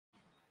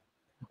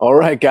All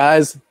right,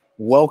 guys,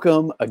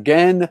 welcome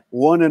again,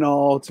 one and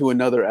all, to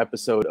another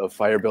episode of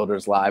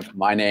Firebuilders Live.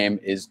 My name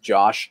is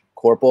Josh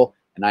Corporal,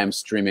 and I am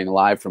streaming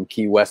live from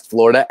Key West,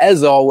 Florida,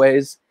 as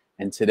always.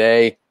 And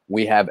today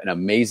we have an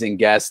amazing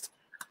guest.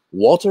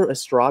 Walter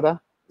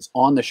Astrada is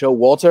on the show.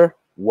 Walter,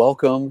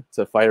 welcome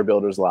to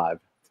Firebuilders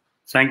Live.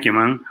 Thank you,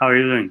 man. How are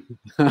you doing?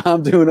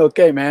 I'm doing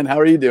okay, man. How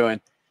are you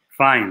doing?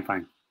 Fine,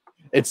 fine.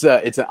 It's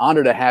an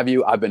honor to have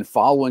you. I've been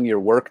following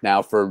your work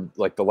now for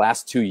like the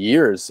last 2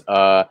 years.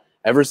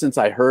 Ever since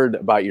I heard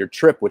about your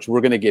trip, which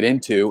we're going to get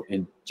into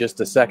in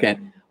just a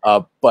second.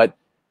 But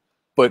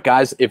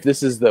guys, if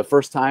this is the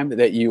first time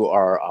that you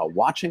are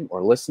watching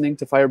or listening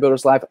to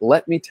Firebuilders Live,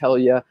 let me tell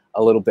you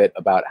a little bit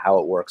about how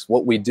it works.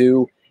 What we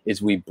do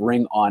is we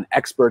bring on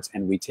experts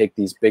and we take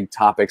these big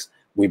topics,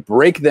 we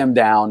break them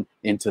down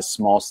into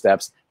small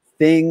steps,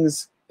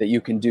 things that you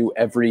can do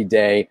every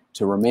day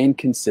to remain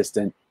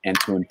consistent and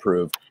to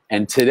improve.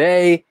 And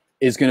today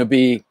is going to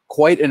be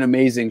quite an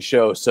amazing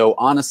show. So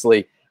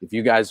honestly, if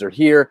you guys are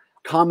here,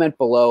 comment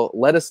below,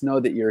 let us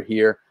know that you're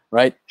here,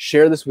 right?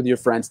 Share this with your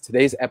friends.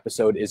 Today's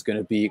episode is going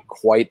to be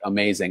quite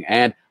amazing.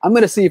 And I'm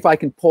going to see if I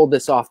can pull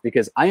this off,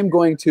 because I am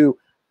going to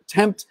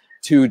attempt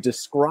to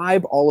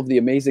describe all of the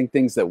amazing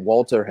things that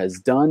Walter has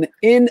done,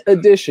 in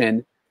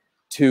addition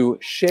to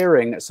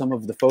sharing some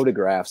of the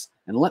photographs.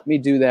 And let me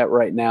do that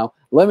right now.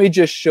 Let me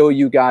just show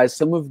you guys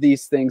some of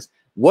these things.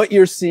 What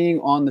you're seeing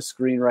on the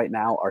screen right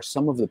now are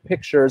some of the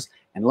pictures,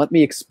 and let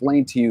me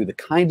explain to you the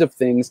kind of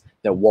things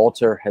that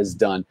Walter has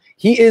done.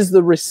 He is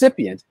the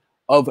recipient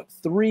of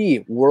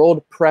 3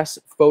 World Press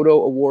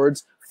Photo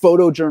Awards,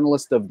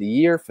 Photojournalist of the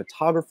Year,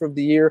 Photographer of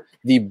the Year,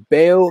 the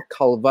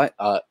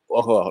Bayeux-Calvados,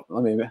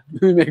 let me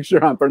make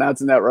sure I'm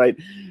pronouncing that right.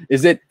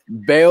 Is it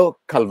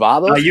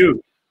Bayeux-Calvados?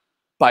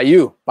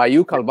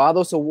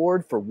 Bayeux-Calvados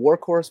Award for War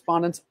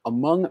Correspondents,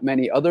 among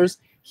many others.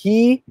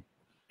 He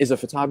is a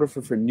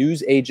photographer for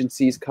news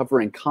agencies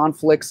covering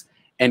conflicts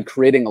and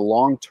creating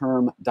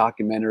long-term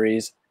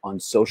documentaries on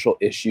social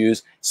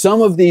issues.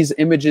 Some of these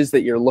images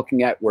that you're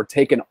looking at were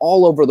taken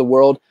all over the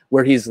world,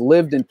 where he's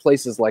lived in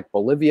places like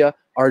Bolivia,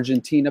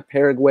 Argentina,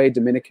 Paraguay,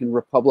 Dominican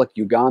Republic,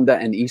 Uganda,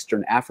 and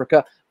Eastern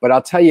Africa. But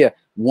I'll tell you,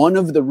 one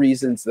of the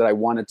reasons that I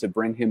wanted to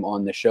bring him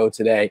on the show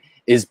today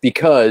is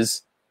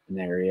because, and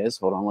there he is,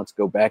 hold on, let's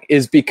go back,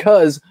 is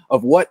because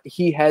of what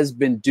he has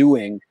been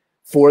doing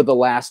for the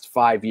last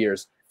 5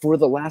 years. For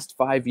the last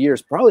 5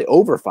 years, probably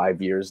over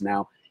 5 years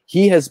now,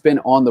 he has been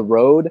on the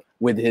road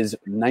with his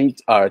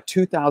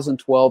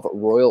 2012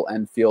 Royal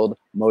Enfield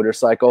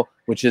motorcycle,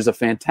 which is a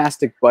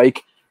fantastic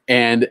bike.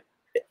 And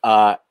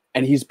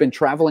he's been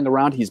traveling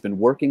around. He's been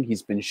working.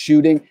 He's been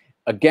shooting.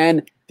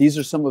 Again, these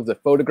are some of the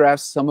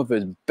photographs. Some of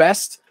his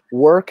best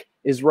work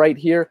is right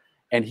here.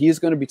 And he's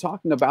going to be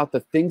talking about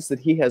the things that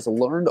he has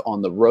learned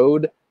on the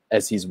road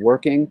as he's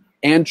working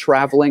and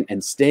traveling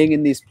and staying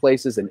in these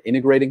places and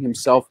integrating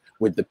himself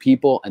with the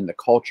people and the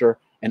culture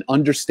and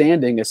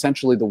understanding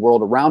essentially the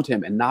world around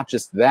him. And not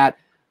just that,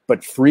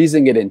 but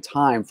freezing it in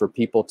time for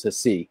people to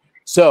see.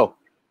 So,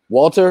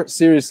 Walter,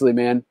 seriously,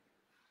 man,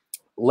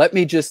 let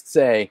me just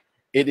say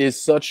it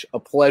is such a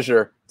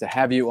pleasure to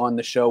have you on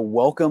the show.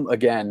 Welcome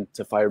again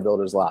to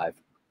Firebuilders Live.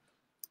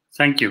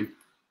 Thank you.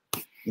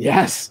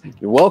 Yes,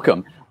 you're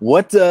welcome.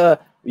 What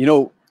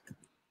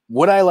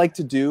I like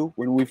to do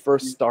when we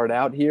first start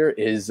out here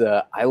is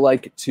I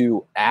like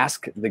to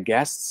ask the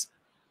guests,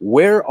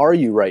 where are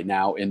you right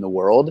now in the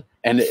world?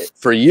 And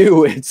for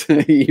you, it's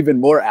even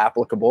more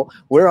applicable.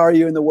 Where are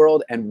you in the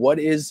world, and what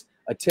is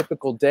a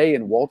typical day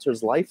in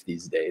Walter's life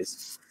these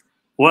days?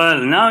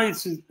 Well, now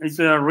it's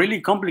a really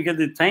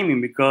complicated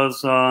timing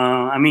because,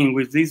 I mean,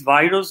 with this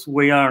virus,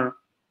 I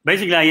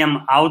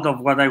am out of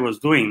what I was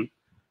doing.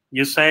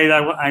 You say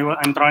that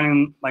I'm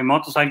driving my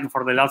motorcycle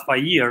for the last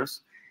 5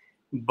 years.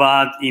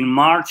 But in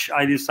March,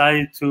 I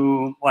decided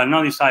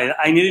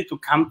I needed to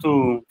come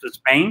to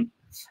Spain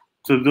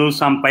to do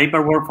some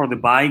paperwork for the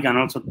bike and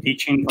also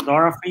teaching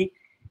photography.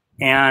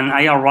 And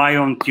I arrived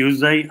on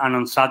Tuesday, and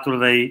on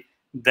Saturday,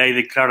 they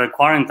declared a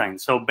quarantine.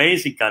 So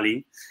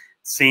basically,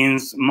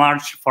 since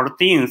March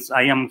 14th,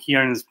 I am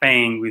here in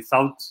Spain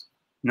without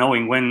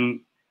knowing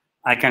when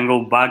I can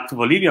go back to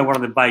Bolivia, where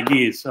the bike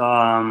is.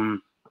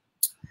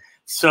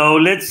 So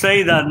let's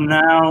say that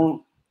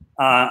now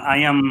I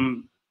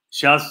am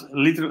just a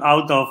little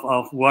out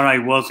of where I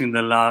was in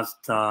the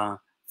last 5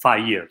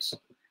 years.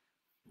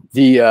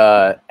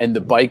 And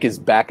the bike is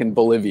back in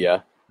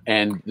Bolivia,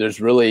 and you're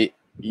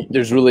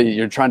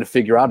trying to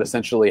figure out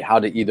essentially how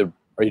to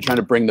are you trying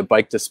to bring the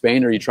bike to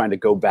Spain, or are you trying to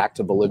go back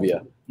to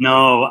Bolivia?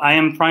 No, I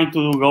am trying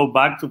to go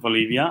back to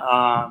Bolivia.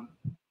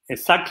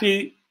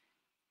 Exactly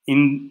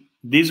in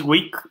this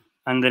week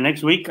and the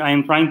next week, I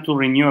am trying to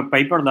renew a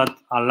paper that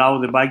allow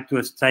the bike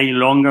to stay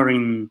longer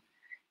in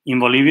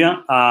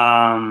Bolivia.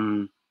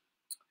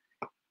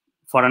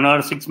 For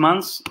another 6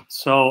 months.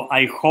 So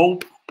I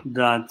hope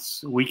that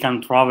we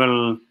can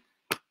travel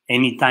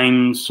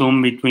anytime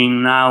soon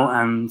between now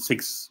and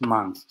 6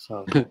 months.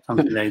 So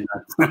something like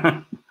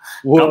that.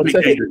 Well,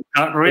 complicated,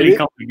 really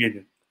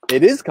complicated.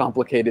 It is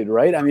complicated,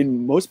 right? I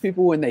mean, most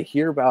people, when they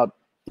hear about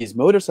these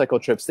motorcycle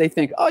trips, they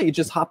think, oh, you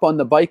just hop on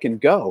the bike and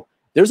go.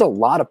 There's a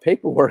lot of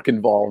paperwork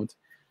involved.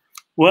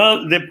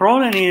 Well, the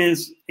problem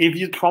is if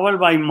you travel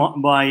by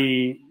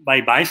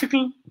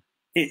bicycle,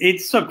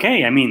 it's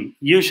okay. I mean,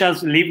 you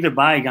just leave the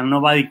bike and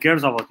nobody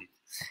cares about it.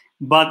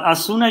 But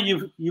as soon as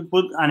you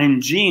put an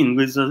engine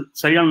with a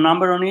serial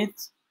number on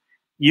it,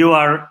 you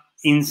are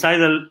inside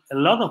a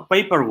lot of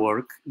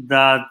paperwork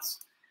that,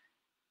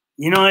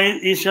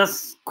 it's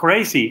just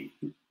crazy.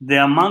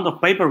 The amount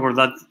of paperwork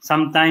that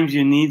sometimes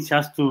you need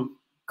just to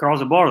cross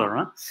the border.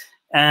 Huh?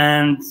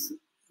 And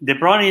the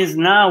problem is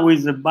now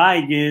with the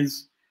bike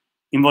is,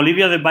 in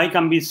Bolivia, the bike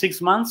can be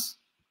 6 months,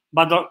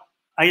 but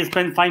I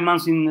spent 5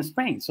 months in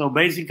Spain. So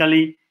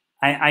basically,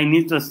 I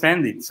need to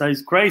extend it. So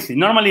it's crazy.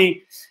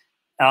 Normally,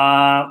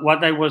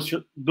 what I was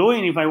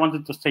doing, if I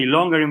wanted to stay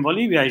longer in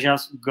Bolivia, I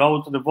just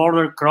go to the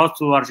border, cross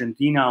to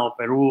Argentina or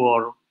Peru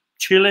or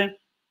Chile,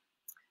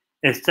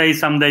 stay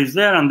some days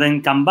there, and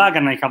then come back,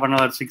 and I have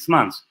another 6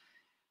 months.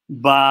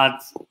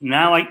 But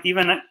now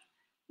and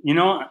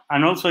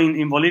also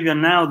in Bolivia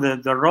now,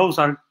 the roads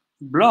are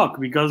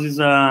blocked because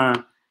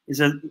there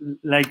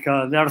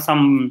are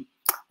some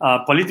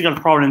political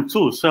problems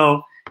too.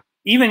 So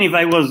even if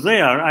I was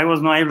there, I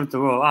was not able to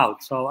go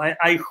out. So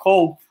I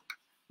hope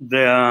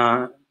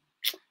the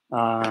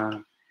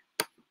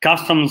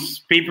customs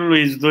people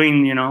is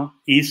doing,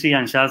 easy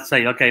and just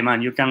say, okay,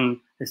 man, you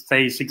can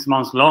stay 6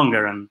 months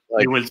longer, and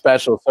like you will.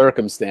 Special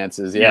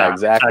circumstances. Yeah,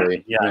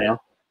 exactly. Yeah.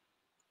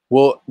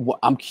 Well,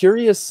 I'm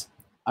curious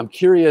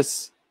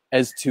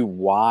as to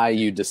why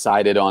you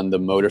decided on the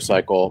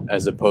motorcycle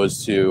as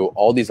opposed to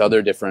all these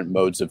other different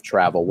modes of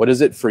travel. What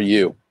is it for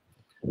you?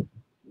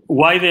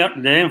 Why the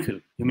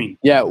Enfield, you mean?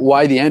 Yeah,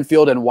 why the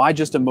Enfield, and why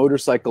just a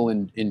motorcycle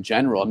in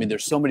general? I mean,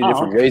 there's so many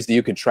different ways that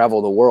you could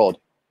travel the world.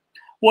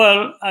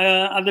 Well,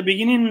 at the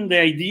beginning, the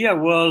idea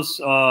was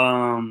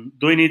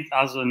doing it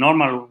as a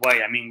normal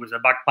way. I mean, with a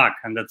backpack,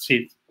 and that's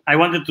it. I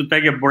wanted to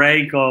take a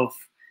break of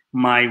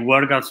my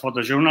work as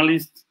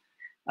photojournalist.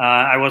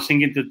 I was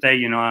thinking to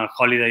take, a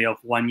holiday of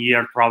 1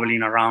 year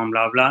traveling around,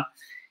 blah, blah.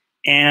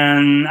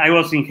 And I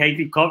was in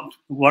Haiti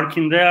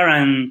working there,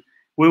 and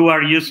we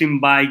were using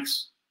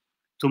bikes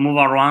to move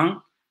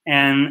around.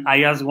 And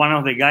I asked one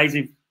of the guys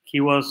if he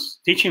was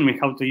teaching me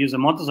how to use a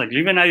motorcycle.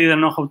 Even I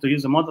didn't know how to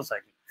use a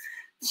motorcycle.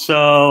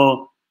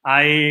 So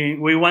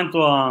we went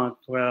to a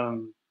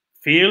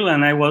field,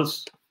 and I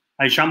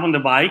jumped on the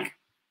bike,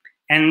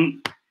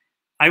 and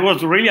I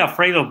was really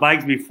afraid of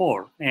bikes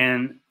before,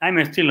 and I am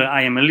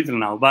a little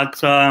now.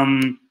 But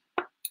I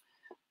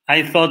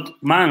thought,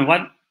 man,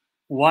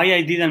 why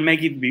I didn't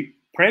make it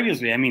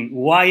previously? I mean,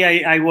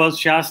 why I was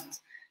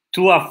just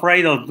too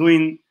afraid of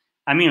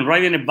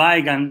riding a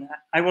bike, and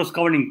I was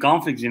covering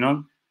conflicts.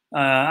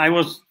 I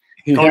was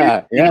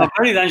covering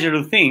very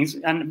dangerous things,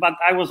 but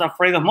I was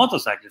afraid of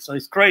motorcycles. So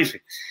it's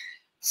crazy.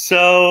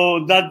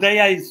 So that day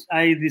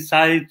I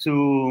decided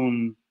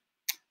to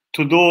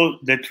do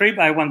the trip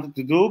I wanted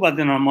to do, but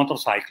on a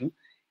motorcycle.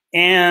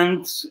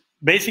 And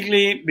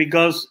basically,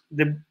 because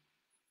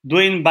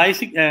doing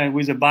bicycle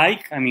with a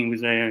bike,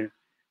 with the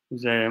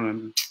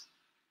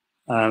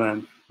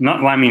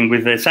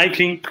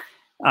cycling,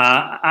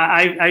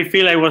 I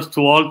feel I was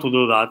too old to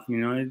do that.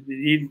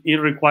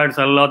 It requires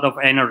a lot of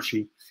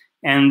energy.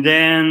 And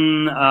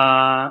then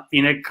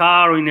in a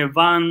car or in a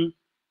van,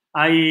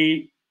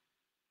 I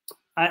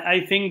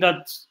think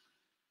that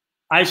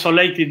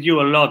isolated you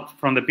a lot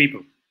from the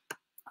people.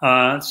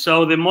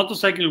 So the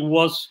motorcycle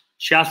was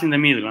just in the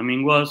middle.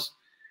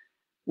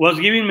 Was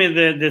giving me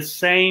the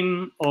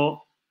same,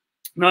 or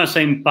not the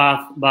same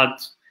path,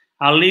 but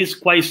at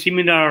least quite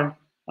similar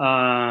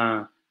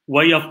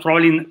way of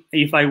traveling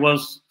if I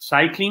was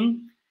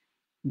cycling,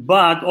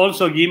 but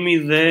also give me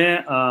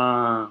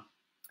the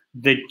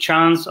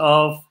chance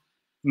of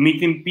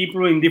meeting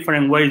people in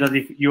different ways that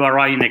if you are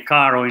riding a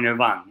car or in a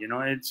van.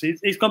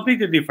 It's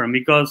completely different,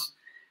 because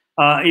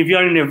if you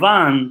are in a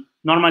van,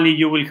 normally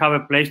you will have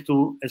a place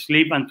to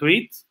sleep and to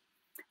eat,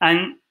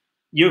 and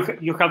you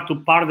have to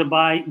park the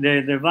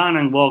van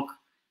and walk.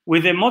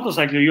 With a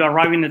motorcycle, you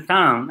arrive in a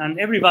town, and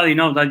everybody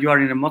knows that you are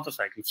in a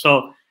motorcycle.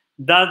 So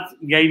that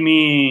gave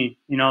me,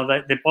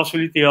 the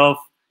possibility of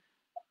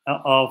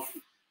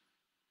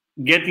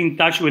get in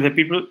touch with the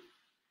people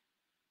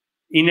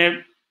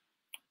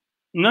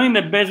not in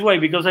the best way,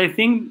 because I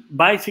think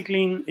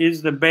bicycling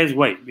is the best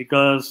way,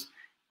 because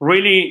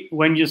really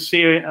when you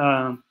see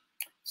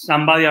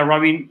somebody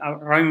arriving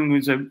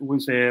with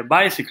a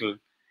bicycle,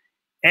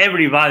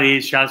 everybody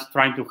is just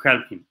trying to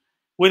help him.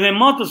 With a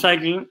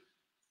motorcycle,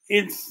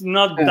 it's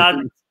not that.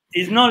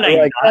 It's not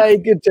like that. He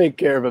can take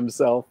care of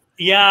himself.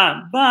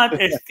 Yeah, but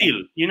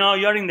still,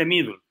 you're in the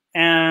middle.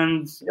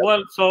 And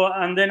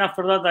and then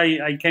after that,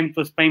 I came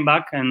to Spain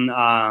back, and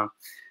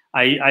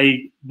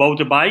I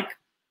bought a bike,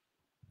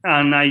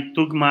 and I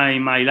took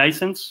my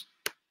license,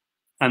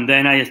 and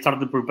then I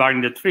started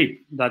preparing the trip.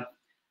 That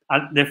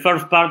the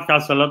first part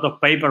has a lot of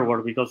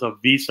paperwork because of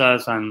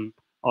visas and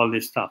all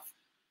this stuff.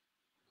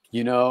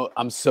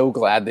 I'm so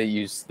glad that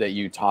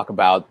you talk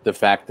about the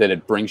fact that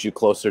it brings you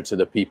closer to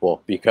the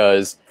people,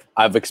 because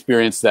I've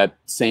experienced that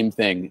same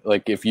thing.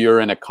 Like if you're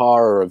in a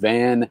car or a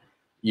van,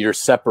 you're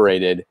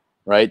separated,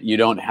 right? You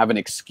don't have an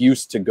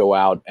excuse to go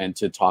out and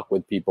to talk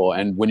with people.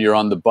 And when you're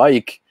on the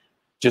bike,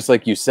 just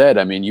like you said,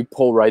 I mean, you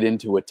pull right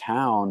into a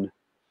town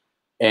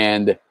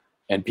and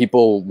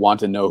people want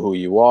to know who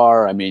you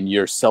are. I mean,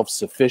 you're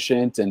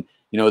self-sufficient, and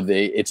you know,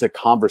 it's a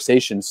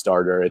conversation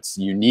starter. It's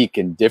unique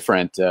and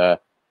different.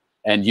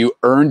 And you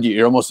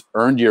almost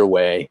earned your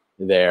way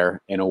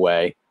there in a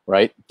way,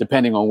 right?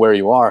 Depending on where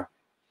you are.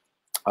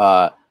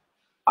 I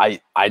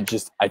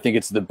think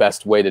it's the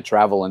best way to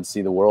travel and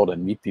see the world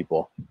and meet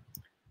people.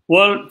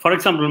 Well, for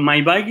example,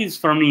 my bike is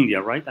from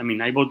India, right? I mean,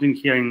 I bought it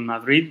here in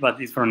Madrid,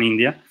 but it's from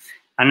India.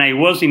 And I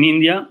was in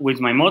India with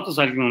my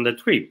motorcycle on the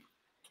trip.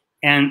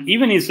 And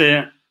even it's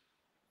an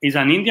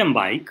Indian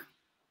bike,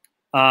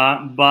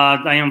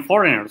 but I am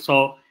foreigner.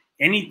 So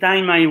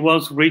anytime I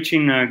was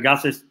reaching a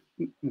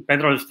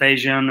petrol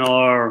station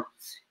or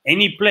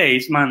any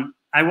place, man,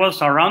 I was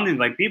surrounded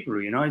by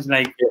people, you know. It's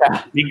like,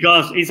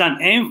 because it's an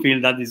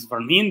Enfield that is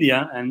from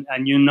India,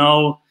 and you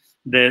know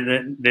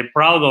the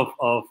proud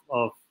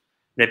of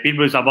the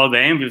people is about the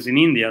Enfields in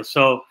India.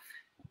 So,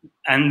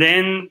 and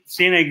then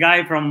seeing a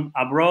guy from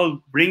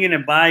abroad bringing a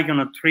bike on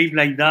a trip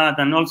like that,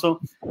 and also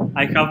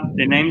I have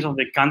the names of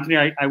the country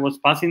I was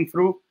passing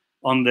through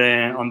on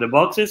the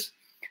boxes.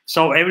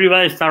 So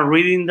everybody started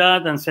reading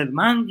that and said,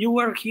 "Man, you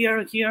were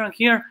here, here, and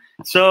here."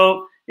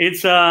 So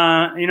it's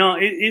you know,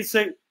 it's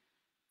a,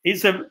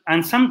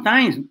 and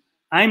sometimes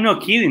I'm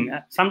not kidding.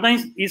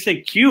 Sometimes it's a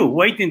queue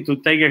waiting to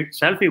take a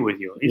selfie with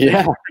you.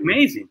 It's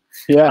amazing.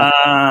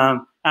 Yeah.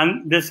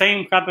 And the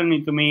same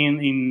happened to me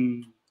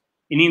in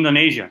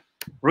Indonesia.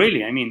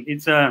 Really, I mean,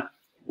 it's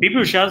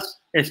people just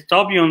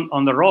stop you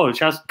on the road.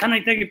 Just, can I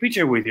take a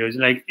picture with you? It's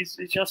like it's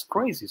just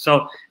crazy.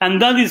 So,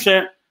 and that is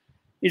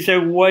a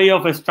way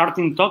of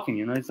starting talking.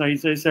 You know,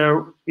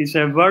 it's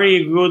a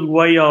very good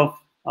way of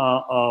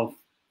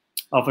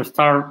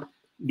start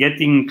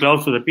getting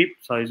close to the people.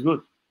 So it's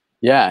good.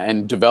 Yeah,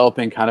 and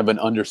developing kind of an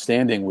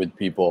understanding with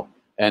people.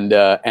 And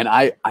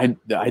I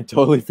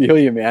totally feel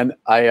you, man.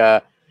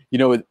 You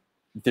know,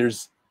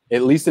 there's,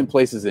 at least in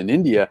places in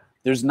India,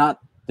 there's not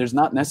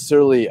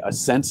necessarily a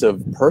sense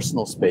of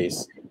personal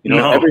space. You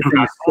know,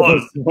 everything's so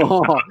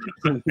small.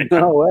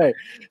 No way.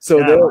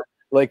 So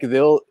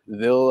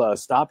they'll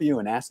stop you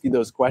and ask you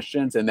those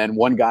questions, and then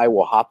one guy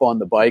will hop on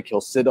the bike, he'll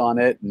sit on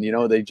it, and you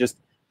know, they just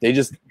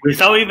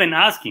without even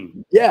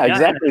asking. Yeah,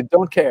 exactly.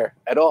 Don't care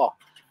at all,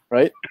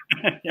 right?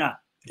 Yeah,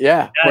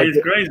 like, it's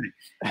crazy.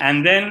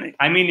 And then,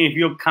 I mean, if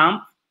you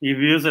camp, if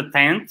you use a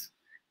tent,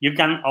 you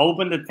can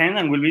open the tent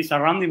and will be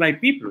surrounded by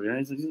people.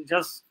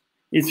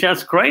 It's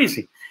just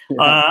crazy.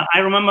 Yeah. I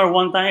remember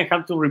one time I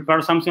had to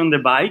repair something on the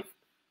bike.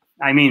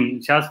 I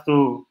mean,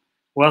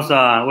 was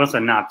a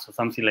nut or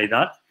something like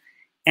that.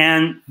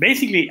 And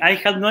basically, I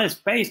had no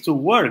space to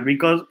work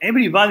because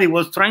everybody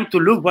was trying to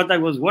look what I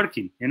was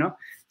working, you know.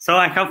 So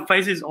I have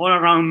faces all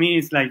around me.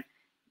 It's like,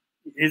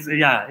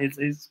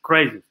 it's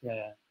crazy.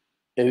 Yeah.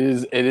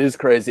 It is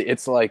crazy.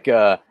 It's like,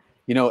 you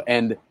know,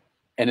 and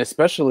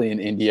especially in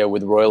India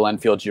with Royal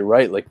Enfield, you're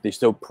right. Like, they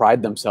still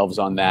pride themselves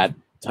on that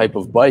type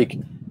of bike.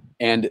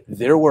 And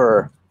there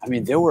were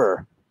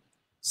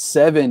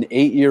 7,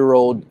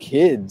 8-year-old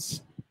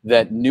kids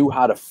that knew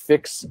how to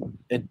fix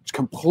and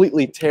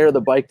completely tear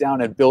the bike down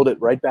and build it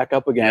right back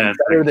up again,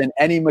 better than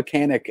any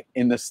mechanic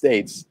in the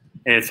States.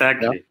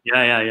 Exactly.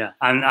 Yeah.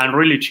 And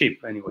really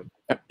cheap anyway.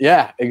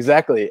 Yeah,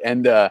 exactly.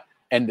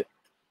 And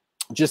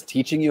just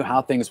teaching you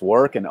how things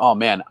work. And oh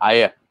man,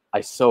 I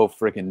so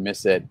freaking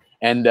miss it.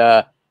 And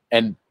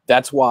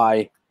that's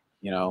why,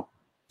 you know,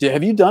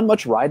 have you done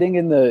much riding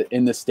in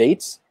the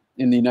States,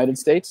 in the United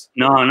States?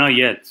 No, not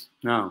yet.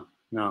 No.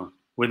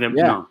 With them,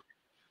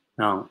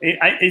 no.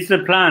 It's the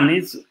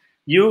plan.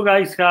 You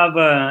guys have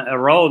a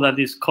road that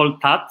is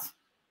called TAT,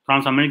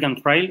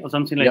 Trans-American Trail, or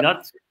something like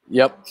that.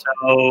 Yep.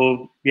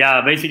 So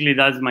yeah, basically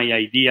that's my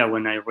idea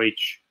when I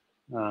reach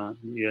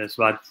US.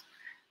 But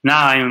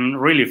now I'm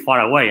really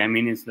far away. I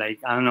mean, it's like,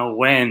 I don't know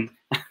when.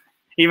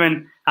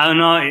 Even I don't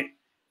know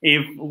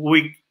if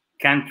we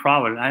can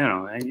travel. I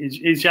don't know.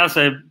 It's just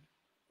a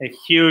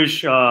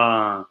huge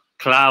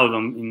cloud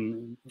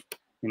in,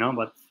 you know.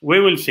 But we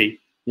will see.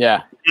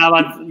 Yeah. Yeah,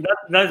 but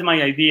that's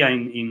my idea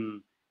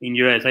in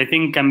US. I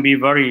think can be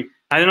very.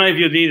 I don't know if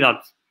you did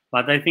that,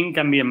 but I think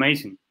can be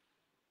amazing.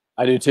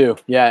 I do too.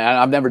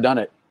 Yeah, I've never done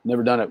it.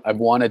 I've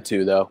wanted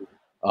to though.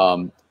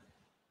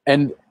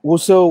 And well,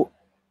 so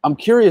I'm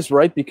curious,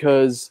 right?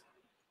 Because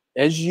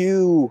as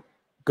you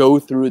go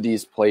through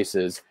these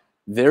places,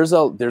 there's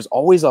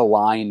always a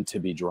line to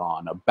be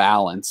drawn, a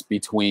balance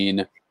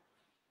between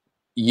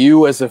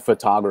you as a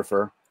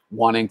photographer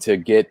wanting to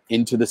get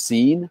into the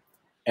scene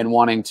and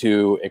wanting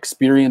to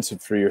experience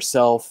it for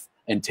yourself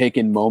and take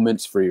in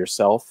moments for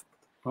yourself.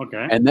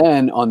 Okay. And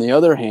then on the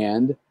other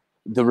hand,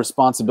 the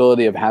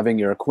responsibility of having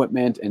your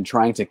equipment and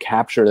trying to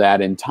capture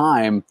that in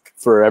time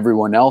for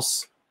everyone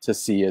else to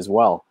see as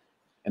well.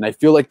 And I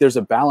feel like there's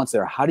a balance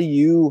there. How do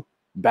you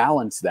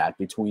balance that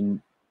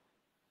between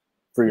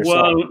for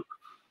yourself?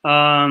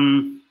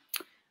 Well,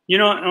 You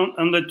know,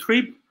 on the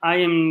trip, I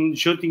am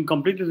shooting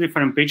completely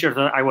different pictures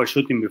that I was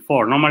shooting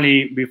before.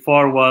 Normally,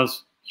 before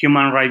was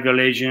human rights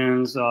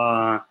violations,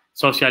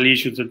 social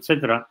issues,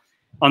 etc.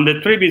 On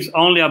the trip, it's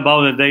only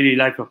about the daily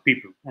life of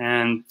people,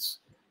 and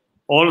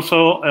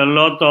also a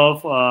lot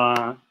of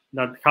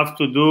that have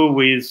to do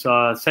with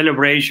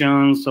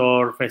celebrations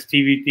or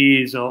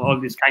festivities or all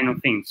these kind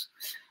of things.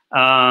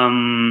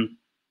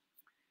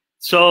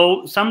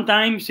 So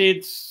sometimes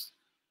it's,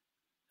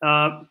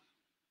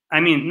 I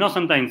mean, not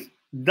sometimes.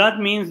 That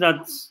means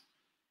that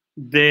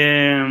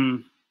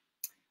the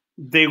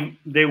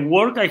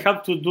work I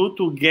have to do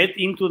to get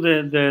into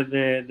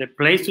the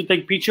place to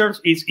take pictures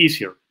is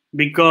easier,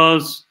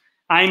 because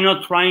I'm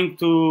not trying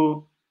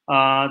to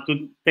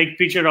take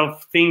picture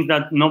of things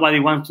that nobody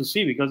wants to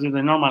see, because it's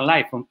a normal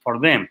life for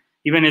them,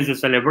 even as a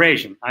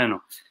celebration. I don't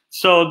know.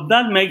 So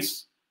that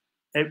makes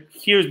a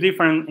huge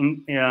difference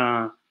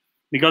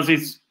because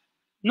it's,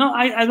 no,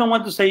 I don't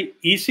want to say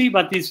easy,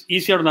 but it's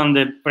easier than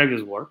the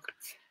previous work.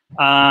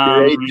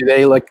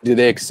 Do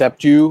they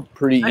accept you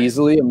pretty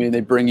easily? I mean,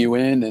 they bring you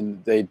in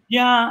and they.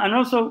 Yeah, and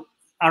also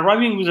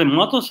arriving with a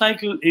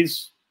motorcycle it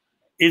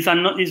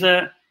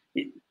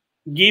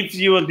gives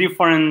you a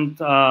different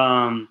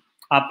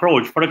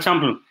approach. For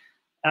example,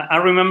 I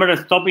remember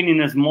stopping in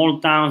a small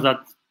town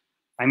that,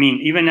 I mean,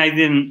 even I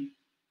didn't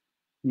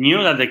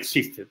knew that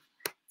existed,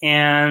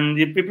 and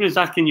the people is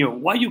asking you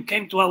why you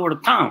came to our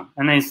town,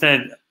 and I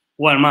said,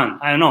 well, man,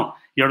 I don't know.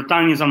 Your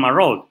town is on my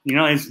road. You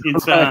know, it's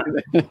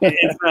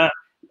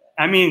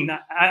I mean,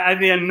 I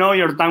didn't know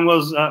your town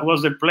was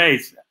the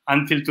place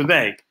until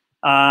today.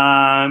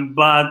 And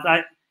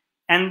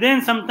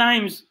then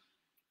sometimes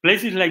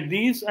places like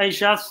this, I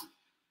just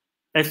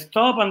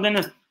stop and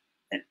then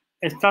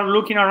I start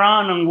looking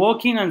around and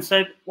walking and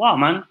said, wow,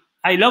 man,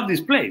 I love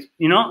this place.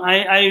 You know,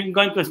 I'm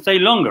going to stay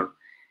longer.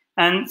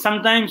 And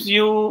sometimes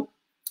you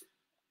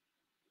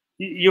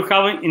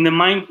have in the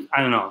mind,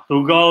 I don't know,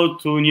 to go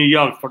to New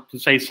York to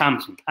say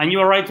something. And you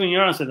arrive to New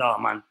York and said, oh,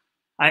 man,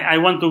 I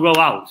want to go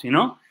out, you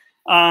know?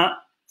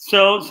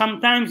 So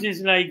sometimes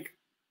it's like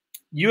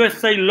you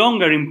stay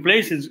longer in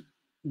places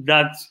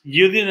that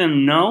you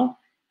didn't know,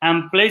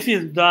 and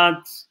places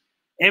that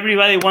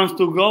everybody wants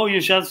to go, you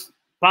just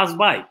pass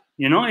by,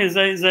 you know? It's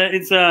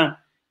a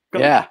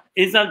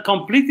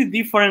completely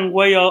different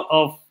way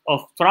of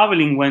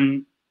traveling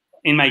when,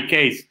 in my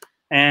case.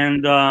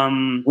 And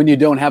when you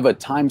don't have a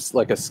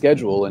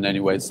schedule in any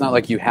way, it's not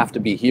like you have to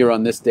be here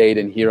on this date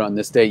and here on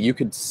this date. You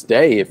could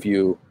stay if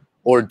you,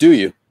 or do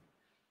you?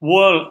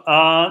 Well,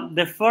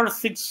 the first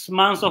 6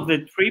 months of the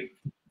trip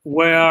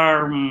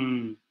were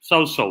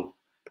so-so,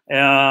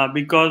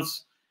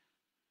 because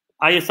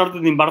I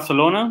started in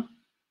Barcelona,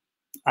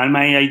 and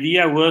my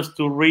idea was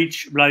to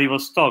reach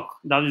Vladivostok,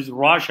 that is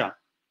Russia,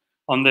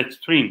 on the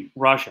extreme,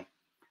 Russia.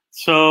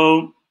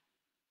 So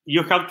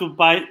you have to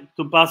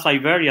pass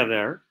Siberia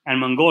there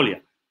and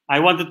Mongolia. I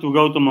wanted to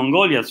go to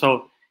Mongolia,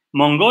 so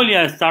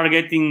Mongolia started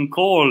getting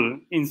cold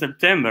in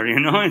September, you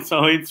know,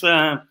 so it's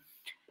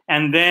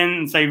and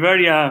then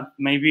Siberia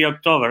maybe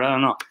October, I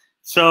don't know.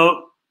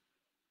 So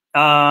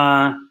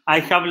I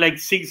have like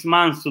 6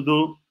 months to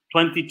do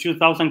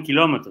 22,000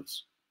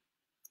 kilometers.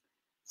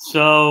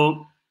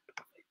 So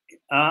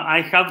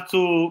I have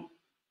to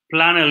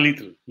plan a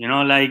little, you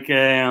know, like,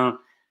 and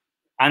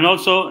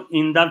also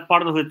in that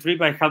part of the trip,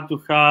 I have to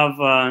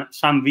have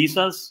some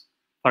visas,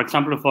 for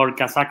example, for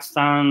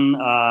Kazakhstan,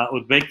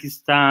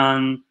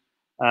 Uzbekistan,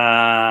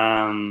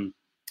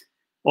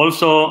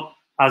 also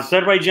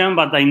Azerbaijan,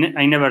 but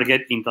I never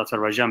get into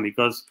Azerbaijan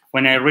because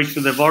when I reached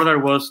to the border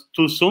was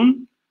too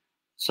soon.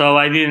 So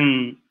I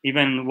didn't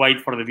even wait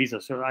for the visa.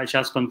 So I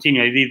just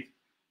continued. I did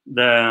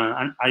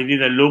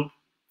a loop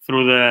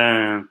through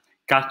the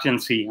Caspian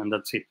Sea, and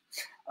that's it.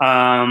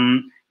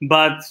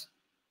 But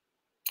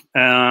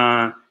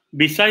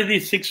besides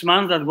these 6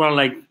 months that were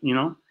like, you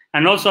know,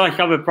 and also I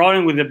have a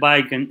problem with the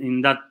bike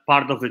in that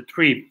part of the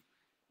trip.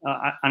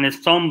 And a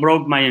storm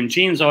broke my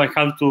engine, so I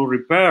have to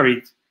repair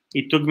it.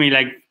 It took me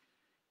like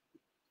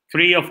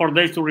 3 or 4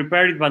 days to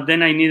repair it, but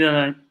then I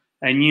needed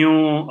a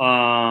new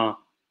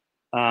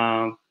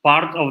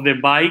part of the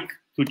bike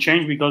to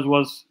change because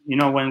was, you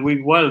know, when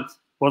we weld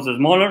was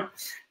smaller.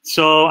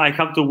 So I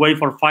have to wait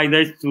for 5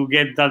 days to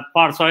get that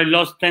part. So I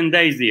lost 10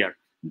 days there.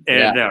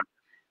 There.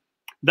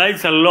 That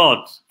is a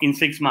lot in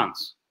 6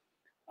 months.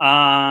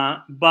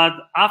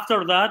 But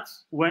after that,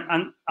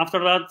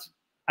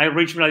 I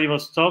reached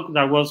Vladivostok.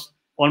 That was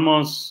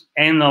almost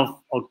end of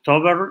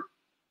October,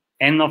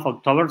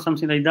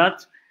 something like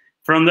that.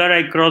 From there,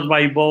 I crossed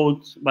by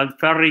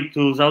ferry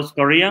to South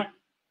Korea.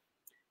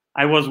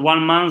 I was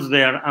 1 month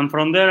there, and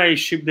from there, I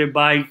shipped the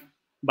bike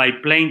by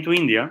plane to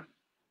India.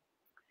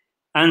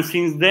 And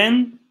since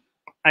then,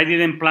 I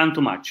didn't plan too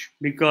much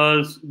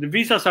because the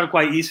visas are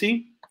quite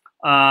easy.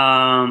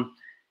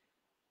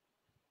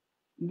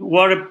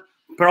 What a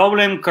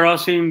problem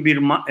crossing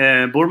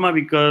Burma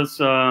because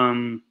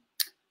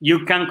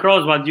you can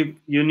cross, but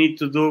you need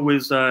to do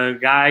with a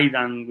guide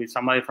and with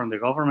somebody from the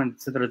government,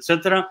 etc.,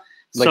 etc.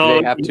 Like so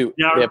they have to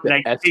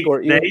like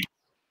escort you?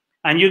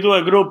 and you do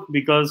a group,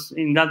 because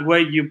in that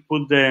way you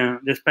put the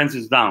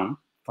expenses down.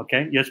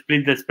 Okay, you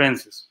split the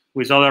expenses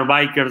with other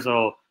bikers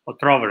or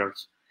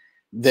travelers.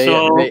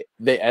 They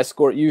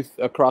escort you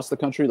across the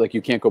country, like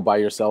you can't go by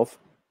yourself?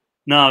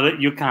 No,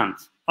 you can't.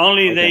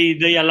 Only Okay.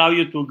 they allow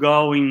you to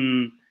go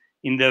in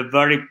the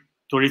very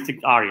touristic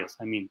areas.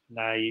 I mean,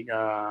 like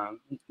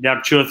there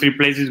are 2 or 3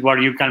 places where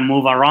you can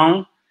move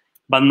around,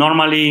 but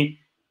normally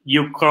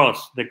you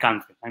cross the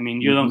country. I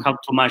mean, you don't have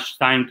too much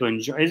time to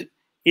enjoy.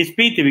 It's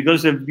pity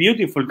because it's a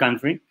beautiful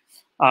country,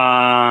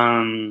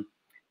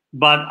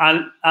 but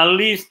at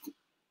least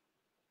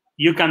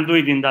you can do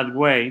it in that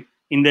way.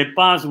 In the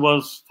past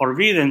was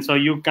forbidden, so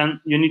you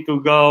need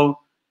to go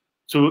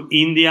to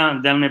India,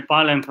 then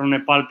Nepal, and from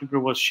Nepal people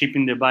was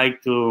shipping the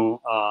bike to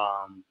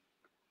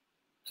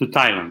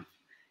Thailand.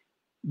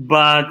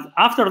 But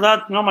after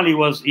that, normally it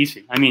was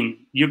easy. I mean,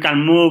 you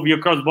can move, you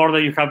cross border,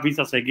 you have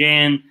visas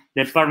again,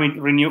 the permit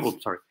renew.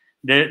 Oops, sorry,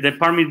 the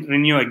permit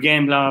renew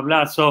again, blah blah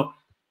blah. So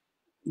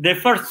the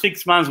first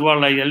 6 months were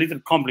like a little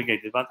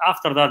complicated, but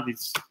after that,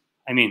 it's.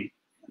 I mean,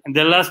 in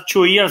the last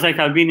 2 years, I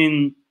have been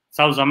in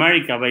South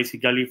America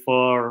basically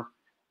for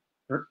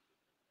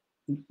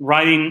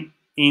riding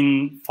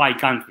in 5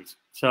 countries.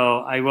 So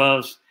I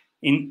was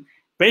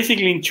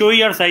basically in 2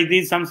 years, I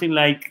did something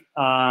like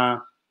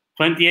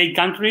 28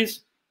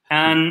 countries,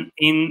 and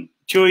in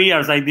 2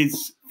 years I did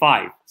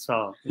 5.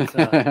 So it's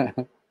a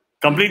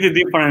completely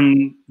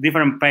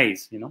different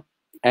pace, you know.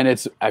 And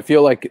I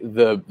feel like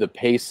the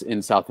pace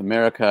in South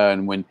America,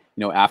 and when,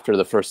 you know, after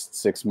the first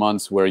 6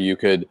 months where you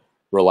could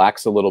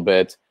relax a little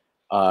bit,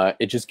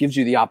 it just gives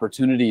you the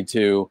opportunity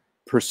to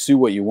pursue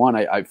what you want.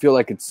 I feel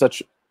like it's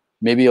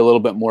maybe a little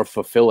bit more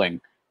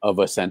fulfilling of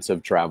a sense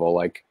of travel,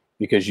 like,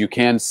 because you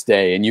can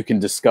stay and you can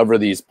discover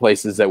these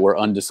places that were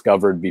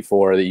undiscovered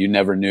before, that you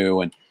never knew,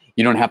 and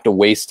you don't have to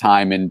waste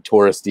time in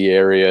touristy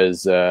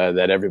areas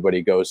that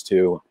everybody goes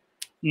to.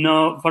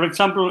 No, for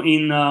example,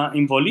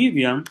 in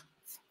Bolivia,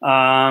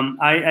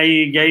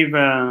 I gave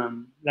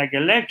like a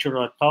lecture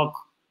or a talk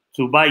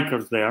to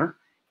bikers there,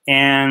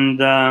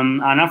 and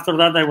after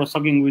that I was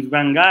talking with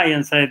one guy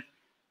and said,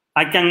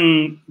 I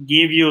can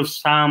give you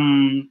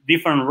some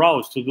different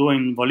routes to do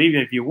in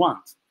Bolivia if you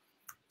want.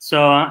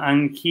 So,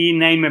 and he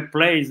named a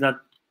place that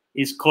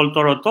is called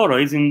Toro Toro.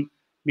 It's in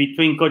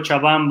between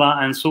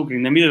Cochabamba and Sucre,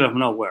 in the middle of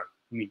nowhere.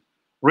 I mean,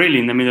 really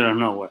in the middle of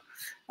nowhere.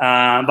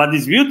 But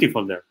it's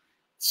beautiful there.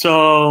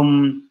 So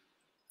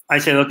I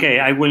said, okay,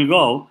 I will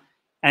go.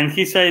 And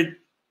he said,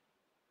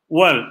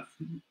 well,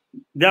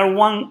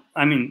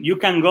 you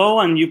can go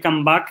and you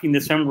come back in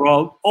the same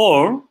road,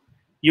 or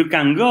you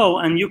can go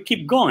and you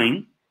keep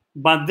going,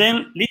 but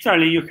then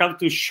literally you have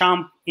to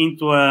jump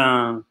into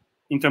a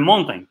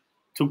mountain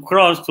to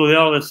cross to the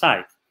other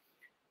side.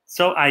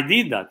 So I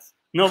did that.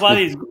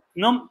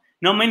 Not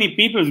many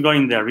people is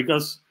going there,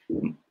 because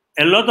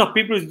a lot of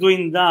people is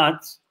doing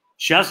that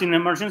just in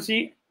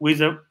emergency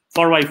with a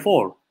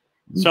 4x4.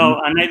 So,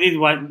 and I did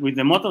with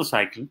the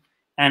motorcycle,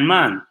 and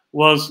man,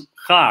 was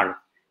hard,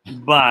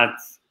 but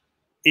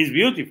it's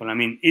beautiful. I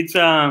mean, it's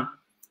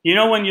you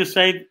know, when you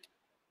say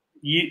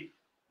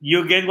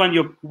you get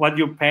what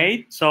you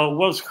paid, so it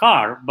was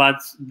hard,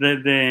 but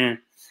the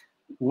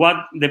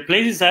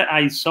places that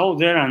I saw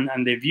there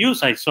and the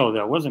views I saw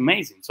there was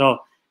amazing. So,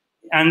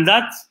 and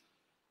that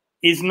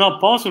is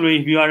not possible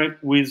if you are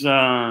with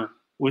a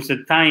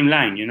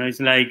timeline. You know, it's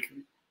like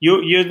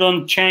you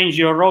don't change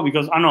your road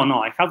because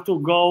no, I have to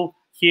go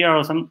here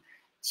or something.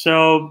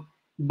 So,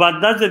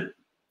 but that's it.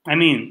 I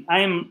mean,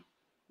 I am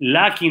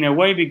lucky in a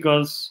way,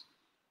 because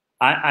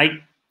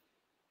I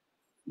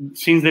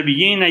since the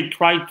beginning I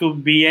tried to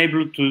be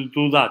able to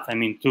do that. I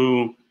mean,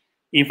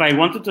 if I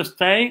wanted to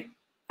stay,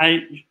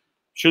 I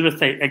should have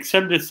stayed,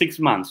 except the 6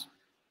 months.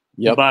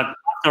 Yep. But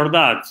after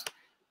that,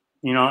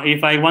 you know,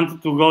 if I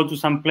wanted to go to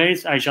some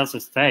place, I just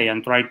stay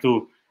and try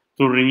to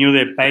renew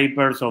the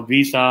papers or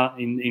visa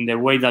in the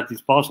way that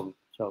is possible.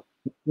 So,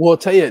 well, I'll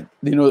tell you,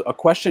 you know, a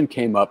question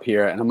came up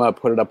here, and I'm going to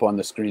put it up on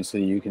the screen so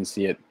you can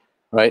see it,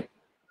 right?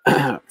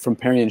 From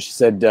Perry, and she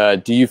said,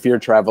 do you fear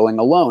traveling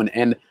alone?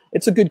 And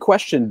it's a good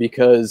question,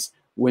 because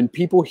when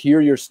people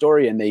hear your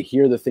story and they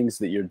hear the things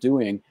that you're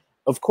doing,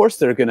 of course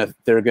they're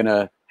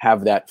gonna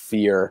have that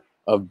fear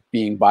of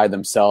being by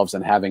themselves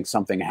and having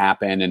something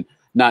happen, and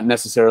not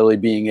necessarily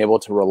being able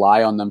to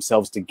rely on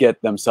themselves to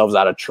get themselves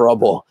out of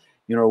trouble,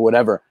 you know, or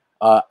whatever.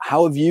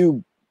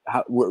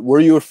 Were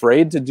you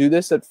afraid to do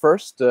this at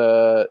first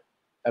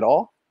at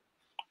all?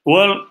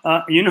 Well,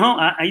 you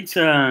know, it's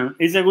a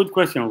good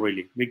question,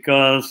 really,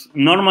 because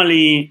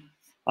normally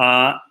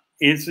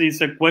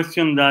it's a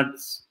question that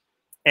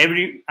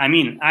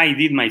I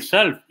did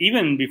myself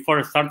even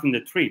before starting the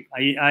trip.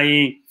 On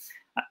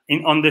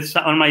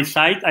my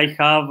site I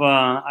have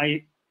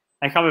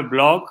a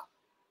blog.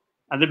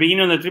 At the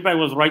beginning of the trip I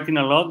was writing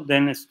a lot,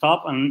 then I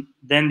stopped, and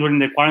then during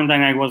the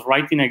quarantine I was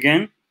writing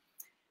again.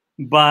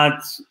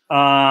 But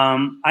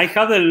I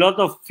had a lot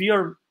of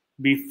fear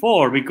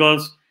before,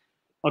 because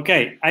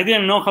okay, I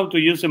didn't know how to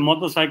use a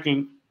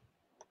motorcycle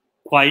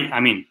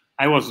I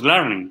was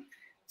learning.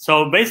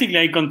 So basically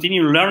I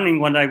continued learning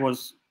what I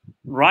was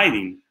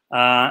riding.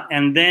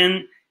 And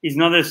then it's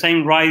not the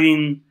same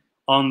riding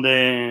on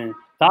the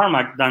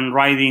tarmac than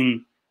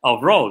riding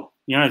off-road.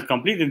 You know, it's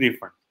completely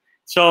different.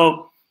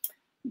 So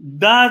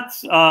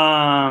that's,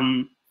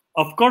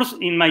 of course,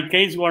 in my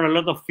case, were a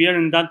lot of fear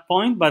in that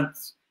point, but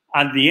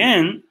at the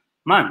end,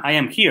 man, I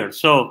am here.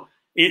 So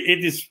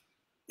it is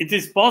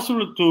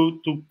possible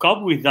to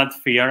cope with that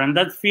fear, and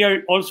that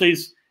fear also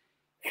is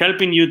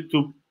helping you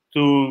to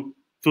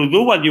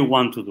do what you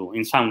want to do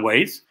in some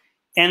ways.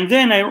 And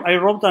then I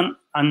wrote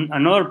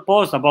another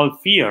post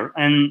about fear,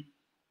 and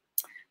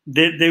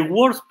the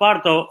worst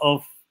part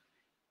of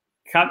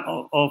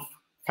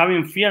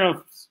having fear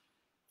of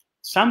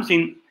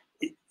something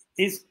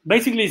is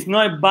basically it's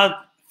not a bad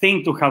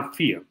thing to have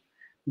fear.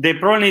 The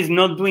problem is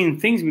not doing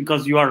things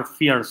because you are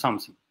fear of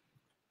something.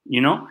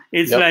 You know,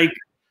 it's like,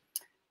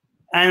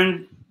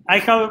 and I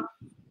have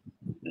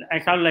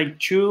like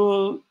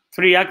 2-3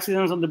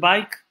 accidents on the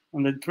bike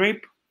on the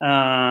trip.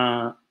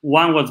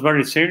 One was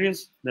very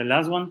serious. The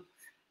last one.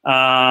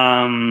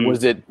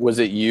 Was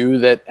it you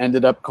that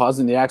ended up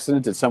causing the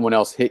accident? Did someone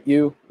else hit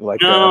you?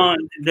 Like no,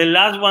 the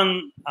last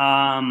one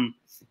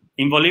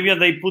in Bolivia,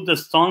 they put the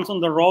stones on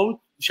the road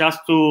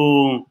just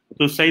to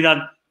say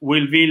that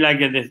will be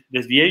like a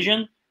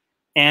deviation.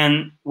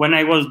 And when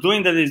I was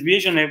doing the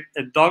deviation, a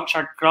dog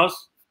shark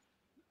crossed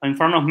in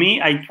front of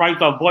me. I tried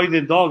to avoid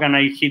the dog, and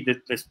I hit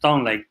the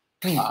stone like.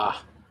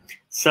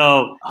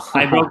 So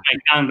I broke my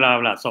hand, blah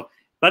blah. So,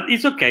 but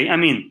it's okay. I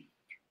mean,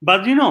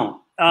 but you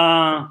know,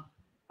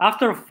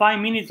 after 5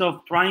 minutes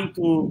of trying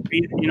to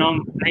be, you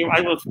know,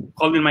 I was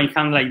holding my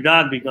hand like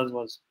that because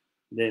was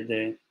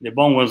the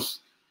bone was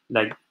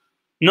like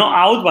not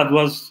out, but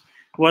was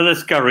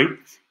scary.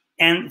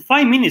 And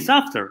 5 minutes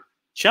after,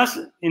 just,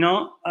 you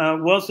know,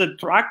 was a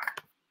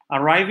truck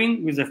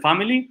arriving with the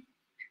family,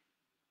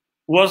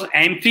 was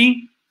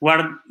empty,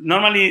 where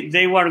normally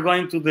they were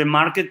going to the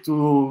market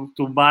to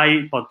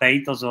buy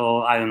potatoes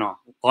or, I don't know,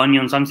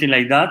 onions, something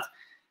like that.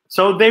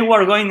 So they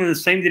were going in the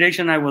same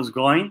direction I was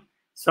going.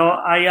 So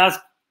I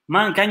asked,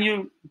 man,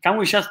 can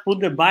we just put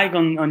the bike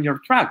on your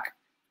truck?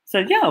 He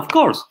said, yeah, of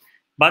course.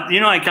 But, you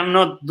know, I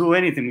cannot do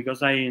anything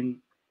because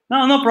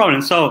no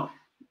problem. So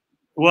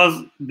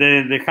was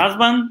the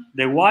husband,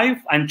 the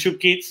wife, and 2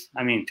 kids.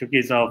 I mean, 2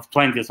 kids of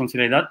 20 or something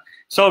like that.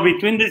 So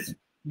between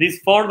these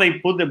 4, they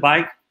put the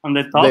bike on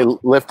the top. They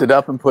lifted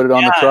up and put it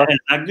on the truck?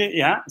 Exactly,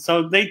 yeah.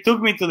 So they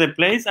took me to the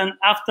place, and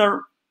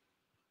after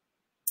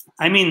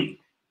 5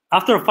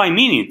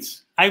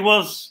 minutes, I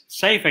was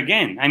safe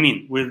again. I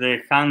mean, with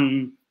the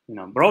hand, you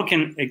know,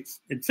 broken,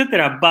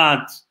 etc.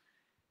 But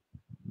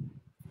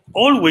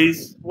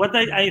always, what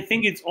I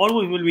think it's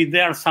always will be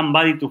there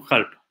somebody to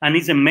help, and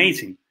it's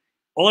amazing.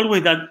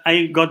 Always that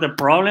I got a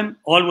problem,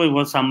 always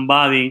was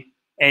somebody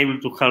able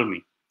to help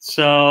me.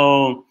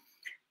 So,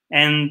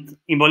 and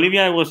in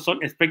Bolivia, I was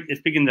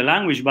speaking the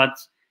language, but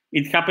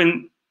it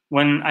happened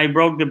when I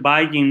broke the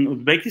bike in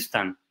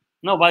Uzbekistan.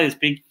 Nobody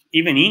speaks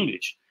even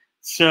English.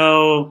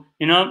 So,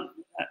 you know,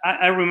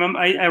 I remember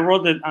I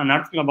wrote an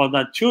article about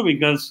that too,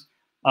 because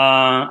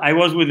I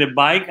was with the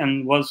bike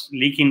and was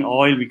leaking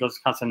oil because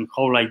it has a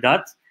hole like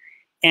that.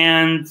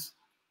 And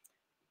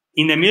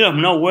in the middle of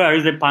nowhere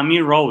is the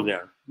Pamir Road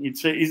there.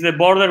 It's the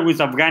border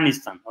with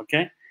Afghanistan,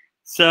 okay?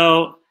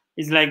 So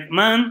it's like,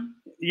 man,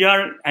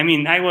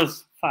 I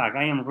was, fuck,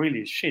 I am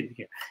really shit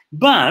here.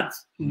 But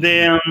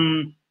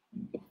soon,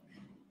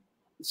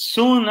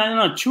 I don't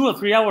know, 2 or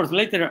 3 hours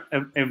later,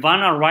 a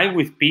van arrived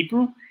with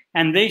people,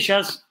 and they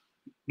just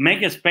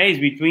make a space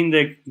between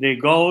the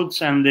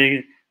goats and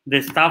the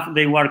stuff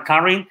they were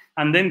carrying,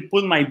 and then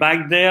put my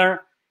bike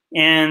there.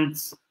 And,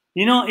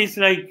 you know, it's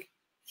like,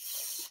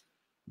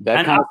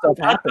 that kind of stuff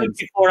happens.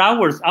 24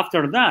 hours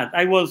after that,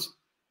 I was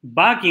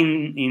back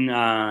in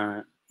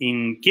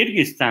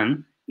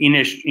Kyrgyzstan in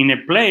a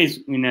place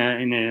in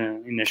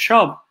a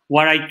shop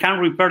where I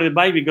can't repair the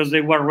bike because they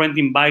were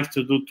renting bikes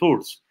to do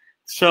tours.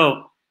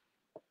 So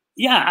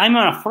yeah, I'm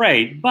not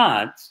afraid,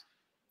 but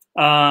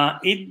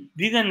it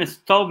didn't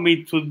stop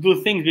me to do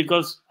things,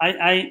 because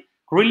I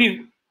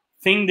really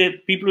think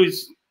that people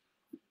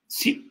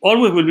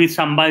always will be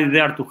somebody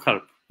there to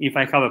help if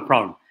I have a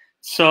problem.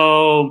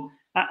 So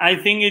I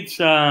think it's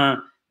the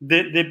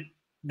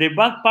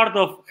bad part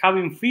of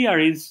having fear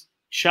is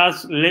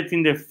just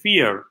letting the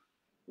fear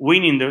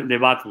winning the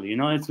battle. You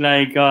know, it's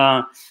like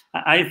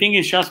I think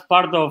it's just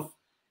part of.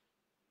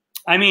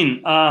 I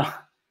mean,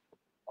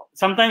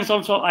 sometimes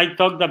also I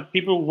talk that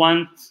people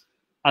want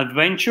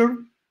adventure,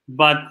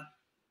 but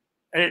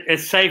a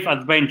safe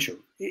adventure.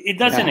 It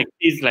doesn't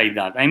exist like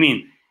that. I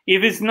mean,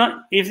 if it's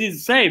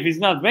safe, it's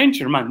not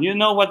adventure, man. You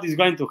know what is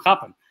going to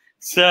happen.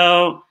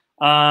 So.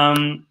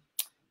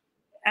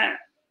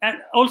 And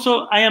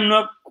also, I am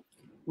not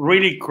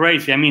really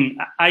crazy. I mean,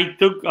 I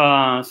took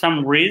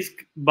some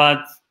risk,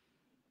 but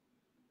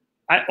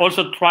I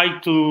also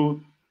tried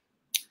to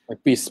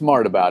be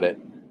smart about it.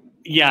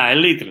 Yeah, a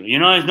little. You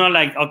know, it's not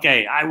like,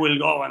 okay, I will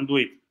go and do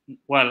it.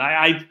 Well,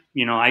 I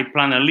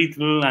plan a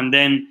little, and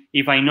then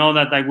if I know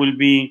that I will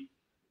be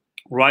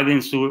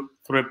riding through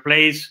a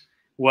place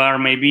where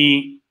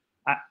maybe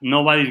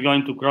nobody's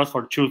going to cross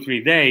for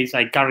 2-3 days.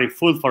 I carry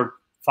food for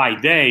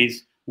 5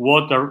 days,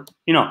 water,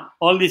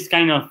 all these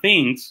kind of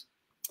things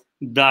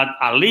that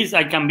at least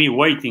I can be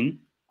waiting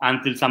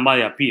until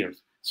somebody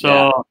appears.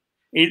 So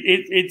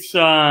it's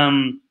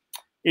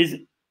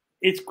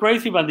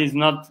crazy, but it's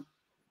not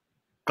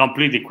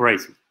completely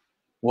crazy.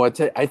 Well,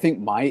 I think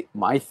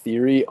my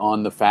theory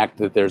on the fact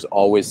that there's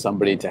always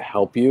somebody to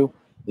help you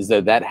is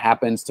that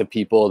happens to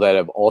people that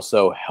have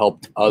also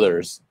helped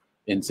others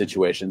in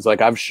situations.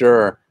 Like, I'm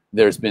sure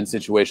there's been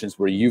situations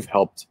where you've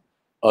helped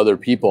other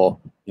people.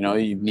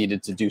 You've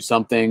needed to do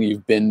something,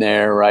 you've been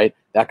there, right?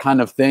 That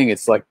kind of thing.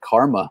 It's like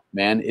karma,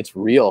 man. It's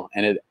real,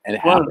 and it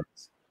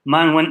happens.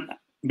 Man,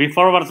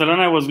 before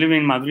Barcelona, I was living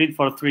in Madrid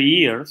for 3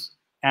 years,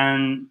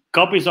 and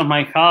copies of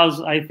my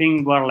house, I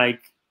think, were like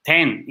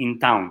 10 in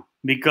town,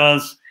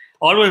 because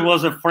always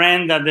was a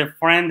friend that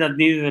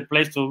needed a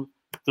place to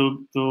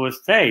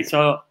stay.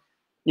 So,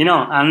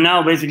 and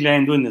now basically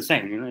I'm doing the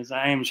same.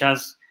 I am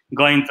just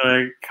going to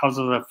the house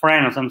of a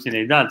friend or something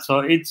like that. So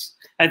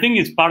I think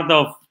it's part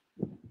of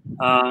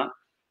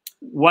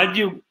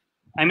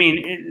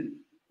it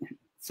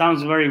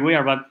sounds very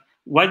weird, but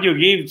what you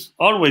give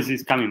always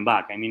is coming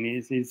back.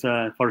 It's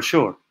for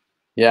sure.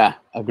 Yeah,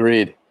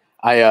 agreed.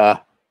 I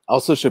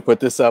also should put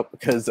this up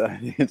because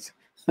it's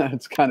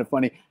kind of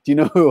funny. Do you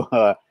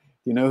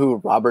know who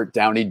Robert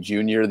Downey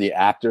Jr., the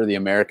actor, the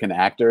American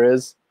actor,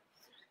 is?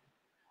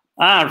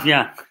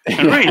 Yeah.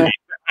 Really?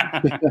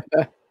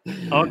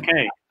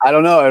 Okay. I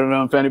don't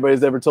know if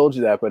anybody's ever told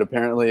you that, but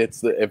apparently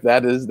that's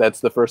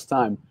the first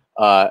time.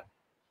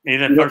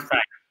 It's the first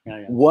time.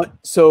 Yeah. What?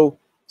 So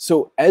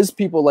as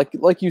people,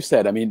 like you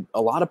said,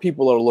 a lot of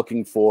people are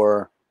looking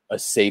for a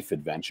safe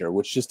adventure,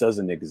 which just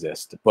doesn't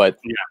exist. But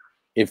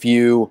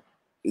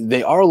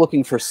they are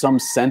looking for some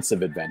sense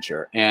of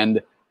adventure,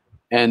 and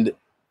I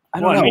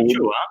don't know. Me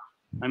too,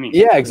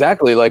 yeah,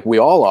 exactly. Like, we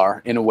all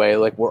are, in a way.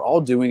 Like, we're all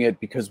doing it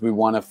because we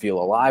want to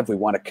feel alive. We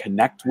want to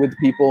connect with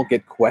people,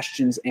 get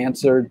questions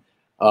answered.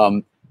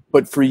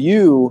 But for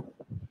you,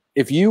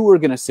 if you were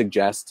going to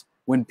suggest,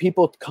 when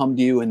people come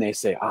to you and they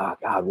say,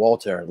 God,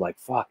 Walter, like,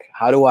 fuck,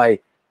 how do I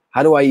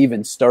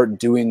even start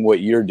doing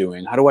what you're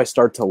doing? How do I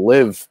start to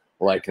live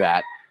like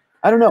that?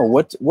 I don't know.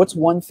 What's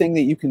one thing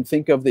that you can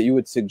think of that you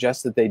would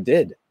suggest that they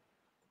did?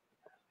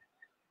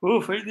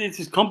 Oof, it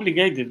is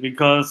complicated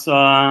because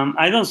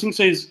I don't think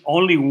so it's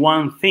only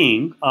one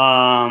thing.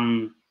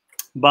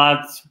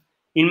 But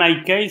in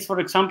my case, for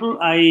example,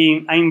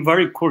 I'm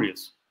very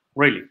curious,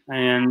 really.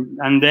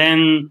 And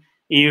then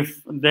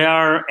if there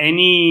are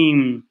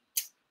any,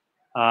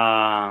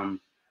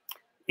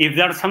 if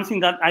there's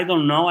something that I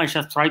don't know, I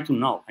just try to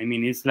know.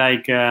 It's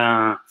like,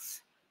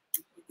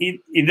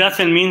 it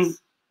doesn't mean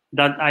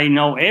that I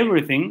know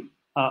everything.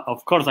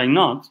 Of course I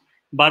not,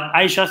 but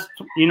I just,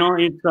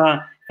 it's,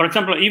 for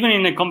example, even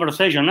in a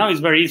conversation, now it's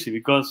very easy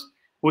because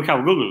we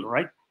have Google,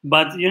 right?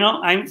 But,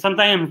 sometimes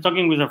I'm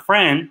talking with a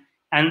friend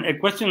and a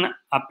question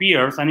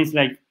appears and it's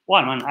like,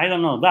 well, man, I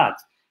don't know that.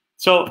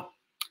 So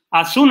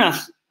as soon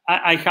as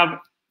I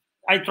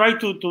try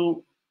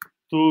to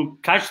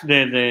catch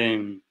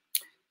the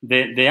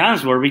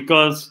answer,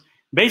 because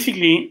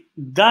basically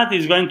that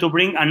is going to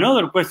bring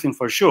another question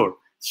for sure.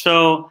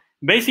 So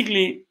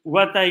basically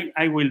what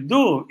I will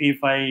do if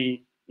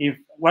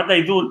what I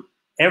do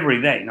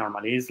every day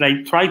normally is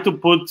like try to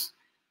put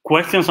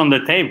questions on the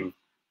table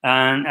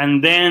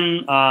and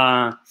then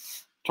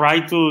try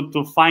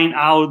to find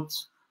out,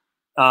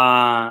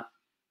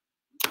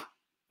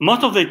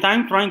 most of the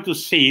time trying to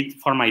see it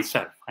for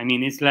myself.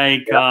 It's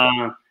like,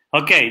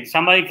 okay,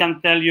 somebody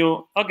can tell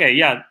you, okay,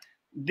 yeah,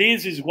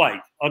 this is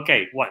white.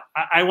 Okay, what?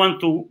 I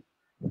want to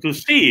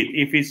see it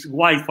if it's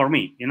white for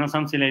me,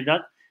 something like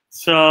that.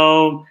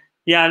 So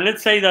yeah,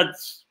 let's say that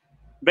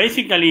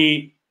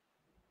basically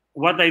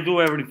what I do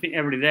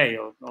every day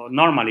or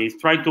normally is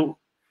try to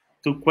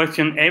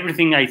question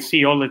everything I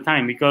see all the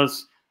time,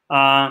 because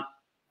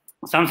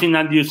something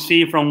that you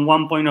see from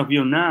one point of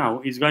view now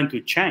is going to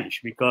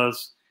change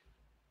because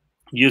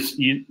you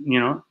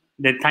know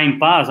the time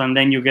pass and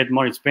then you get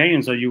more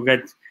experience, or you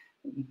get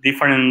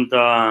different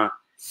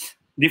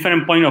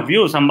point of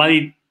view.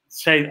 Somebody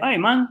say, "Hey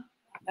man,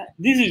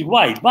 this is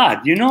white,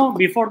 but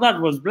before that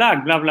was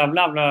black, blah blah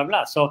blah blah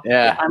blah." So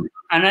yeah,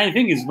 and I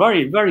think it's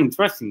very very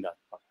interesting that.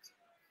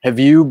 Have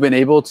you been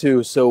able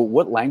to? So,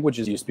 what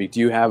languages do you speak?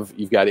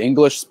 You've got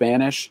English,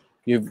 Spanish.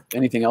 Do you have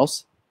anything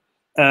else?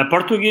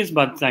 Portuguese,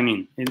 but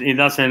it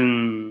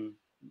doesn't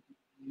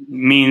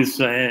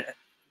means a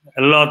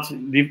lot.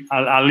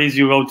 At least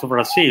you go to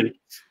Brazil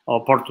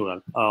or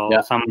Portugal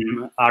or some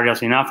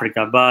areas in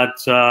Africa. But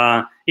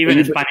even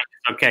in Spanish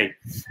is okay.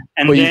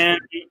 And then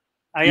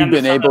you've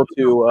been able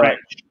to.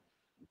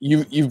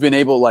 You've been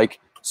able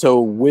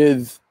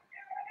with.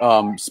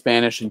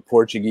 Spanish and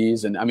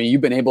Portuguese, and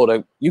you've been able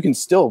to. You can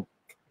still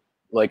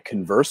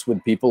converse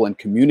with people and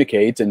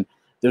communicate, and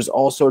there's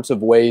all sorts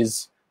of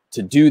ways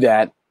to do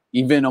that,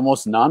 even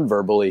almost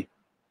non-verbally.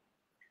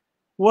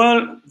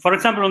 Well, for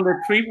example, on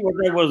the trip, what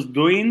I was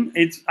doing,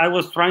 I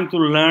was trying to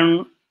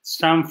learn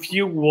some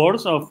few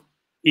words of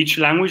each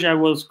language I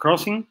was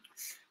crossing.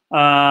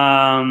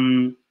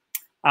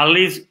 at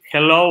least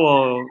hello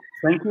or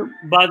thank you.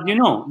 But you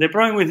know, the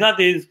problem with that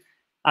is,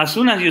 as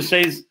soon as you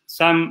say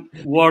some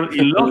word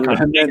in local,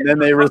 then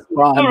they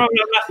respond. Blah, blah,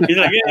 blah. It's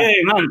like,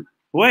 hey, man,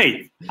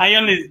 wait, I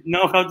only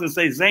know how to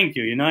say thank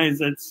you. You know,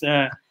 it's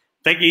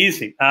take it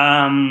easy.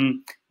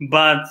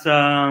 But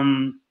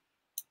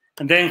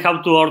then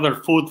how to order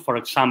food, for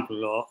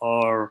example,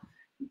 or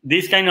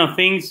these kind of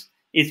things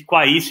is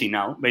quite easy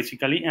now,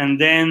 basically. And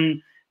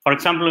then, for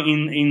example,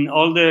 in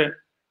all the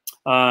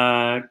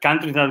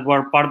countries that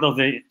were part of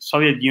the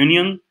Soviet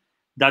Union,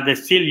 that they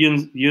still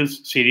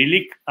use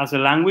Cyrillic as a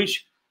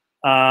language,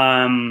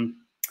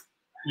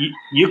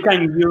 you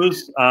can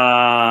use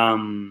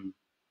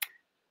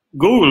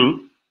Google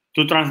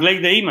to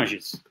translate the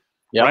images,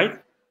 yep. right?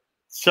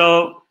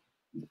 So,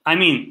 I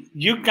mean,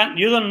 you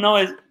don't know,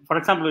 for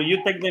example,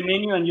 you take the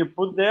menu and you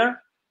put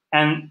there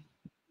and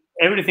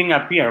everything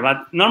appears.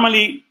 But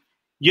normally,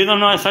 you don't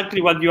know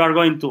exactly what you are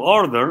going to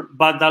order,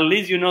 but at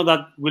least you know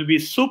that will be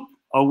soup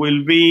or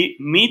will be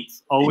meat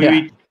or will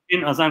be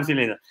chicken or something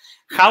like that.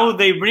 How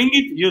they bring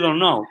it, you don't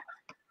know.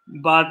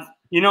 But,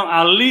 you know,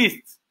 at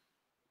least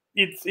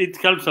it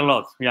helps a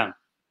lot. Yeah.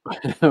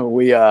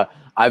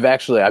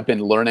 I've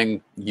been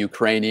learning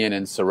Ukrainian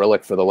and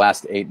Cyrillic for the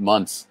last 8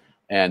 months.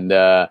 And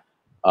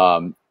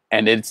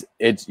it's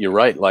you're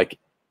right. Like,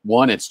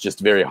 one, it's just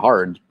very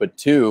hard, but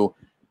two,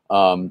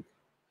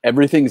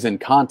 everything's in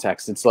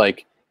context. It's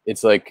like,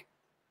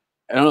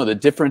 I don't know, the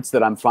difference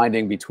that I'm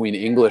finding between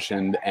English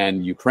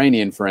and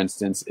Ukrainian, for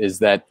instance, is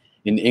that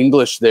in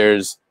English,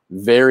 there's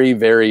very,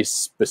 very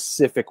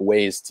specific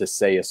ways to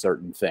say a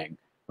certain thing,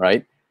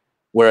 right?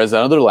 Whereas in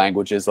other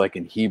languages, like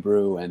in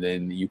Hebrew and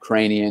in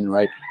Ukrainian,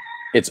 right,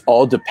 it's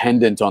all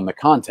dependent on the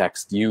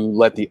context. You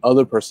let the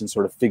other person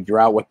sort of figure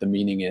out what the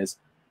meaning is.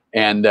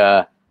 And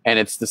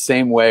it's the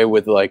same way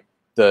with like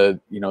the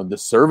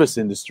service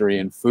industry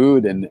and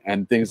food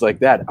and things like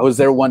that. I was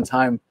there one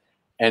time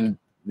and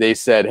they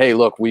said, hey,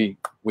 look, we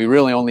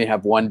really only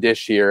have one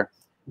dish here,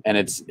 and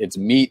it's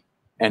meat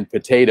and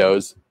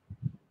potatoes.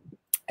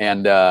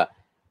 And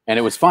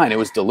it was fine. It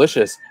was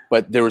delicious.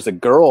 But there was a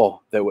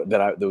girl that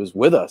was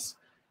with us,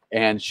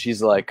 and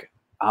she's like,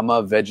 I'm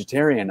a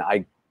vegetarian.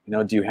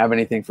 Do you have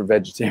anything for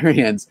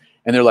vegetarians?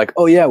 And they're like,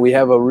 oh yeah, we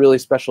have a really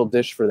special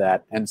dish for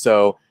that. And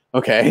so,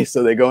 okay,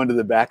 so they go into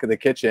the back of the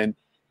kitchen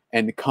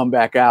and come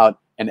back out,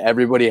 and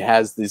everybody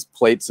has these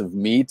plates of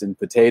meat and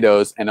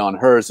potatoes, and on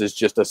hers is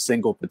just a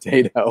single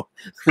potato.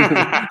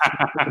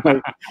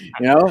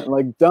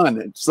 like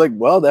done. It's like,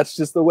 well, that's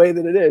just the way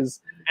that it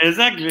is.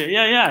 Exactly.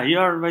 Yeah.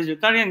 You're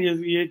vegetarian. You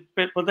eat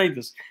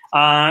potatoes.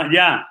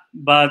 Yeah,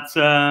 but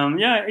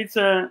it's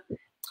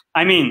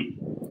I mean,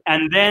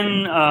 and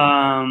then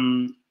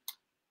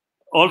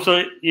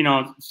also,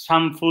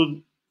 some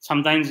food.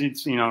 Sometimes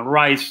it's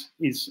rice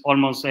is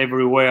almost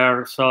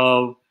everywhere,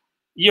 so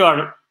you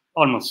are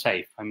almost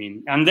safe. I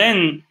mean, and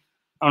then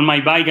on my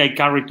bike I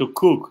carry to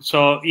cook,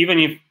 so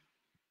even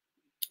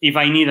if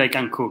I need, I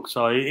can cook.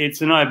 So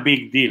it's not a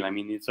big deal. I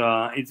mean, it's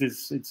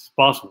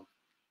possible.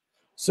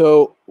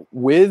 So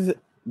with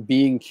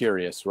being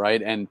curious,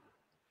 right, and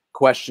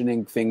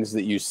questioning things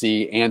that you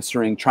see,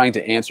 trying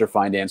to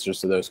find answers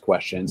to those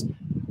questions,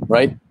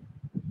 right?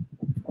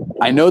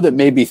 I know that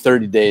maybe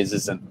 30 days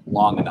isn't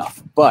long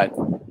enough, but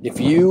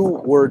if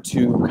you were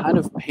to kind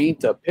of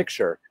paint a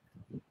picture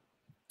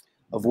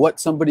of what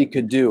somebody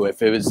could do,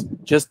 if it was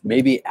just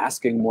maybe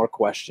asking more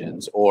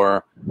questions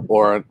or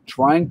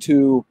trying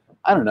to,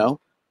 I don't know,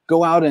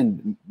 go out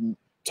and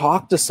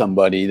talk to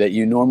somebody that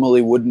you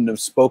normally wouldn't have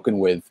spoken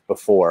with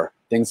before,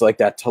 things like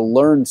that, to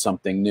learn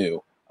something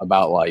new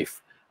about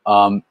life.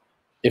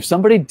 If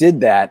somebody did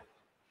that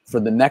for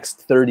the next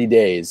 30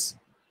 days,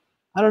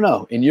 I don't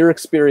know, in your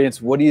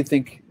experience, what do you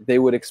think they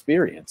would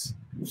experience?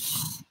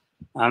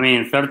 I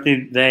mean,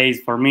 30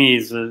 days for me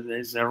is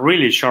a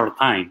really short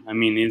time. I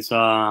mean, it's but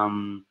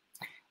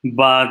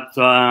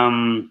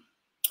I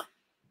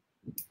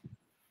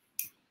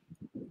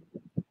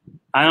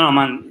don't know,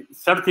 man.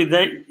 30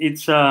 days,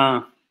 it's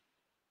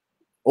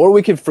or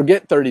we could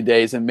forget 30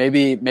 days and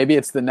maybe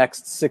it's the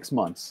next 6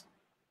 months.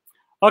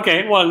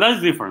 Okay, well,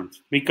 that's different,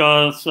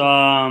 because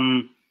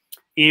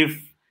if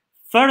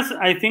first,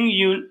 I think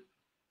you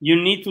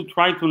need to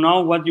try to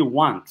know what you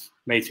want,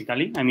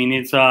 basically. I mean,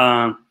 it's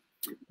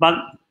but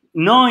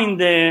knowing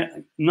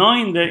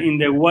in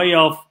the way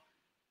of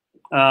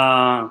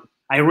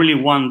I really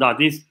want that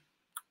is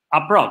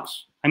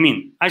approx. I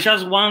mean, I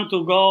just want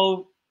to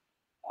go,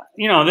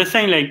 the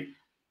same, like,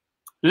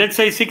 let's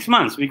say 6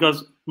 months,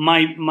 because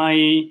my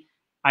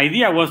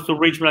idea was to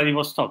reach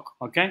Vladivostok.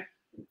 Okay,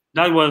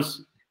 that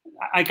was,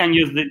 I can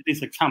use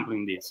this example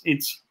in this.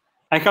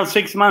 I have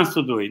 6 months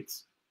to do it.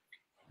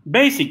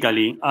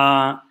 Basically,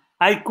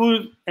 I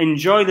could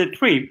enjoy the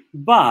trip,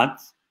 but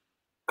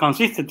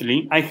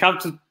consistently, I have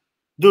to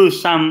do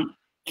some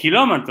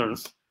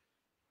kilometers.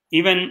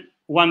 Even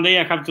one day,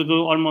 I have to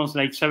do almost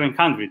like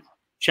 700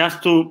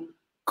 just to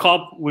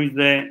cope with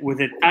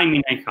the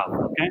timing I have.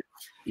 Okay,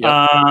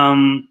 yep.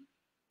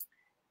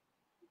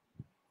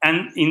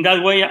 And in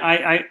that way,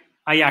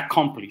 I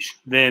accomplished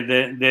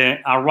the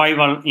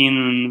arrival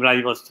in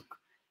Vladivostok.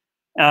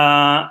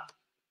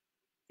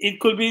 It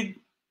could be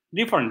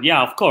different,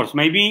 yeah, of course.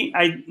 Maybe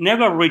I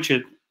never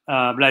reached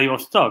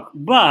Vladivostok,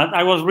 but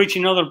I was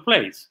reaching other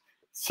place.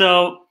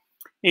 So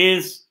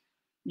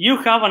you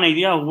have an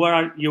idea of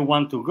where you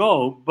want to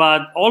go,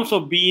 but also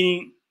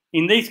being,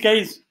 in this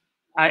case,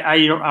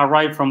 I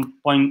arrived from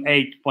point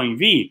A to point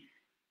B,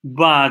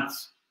 but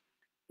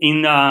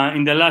in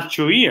the last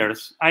 2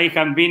 years, I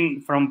have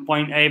been from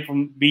point A,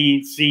 from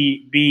B,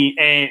 C, B,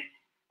 A.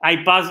 I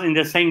passed in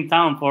the same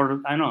town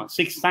for, I don't know,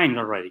 6 times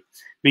already,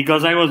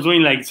 because I was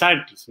doing like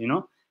circles, you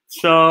know.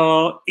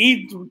 So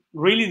it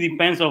really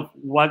depends on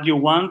what you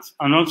want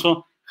and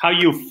also how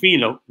you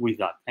feel with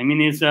that. I mean,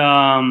 it's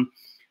and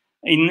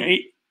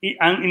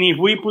if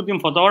we put in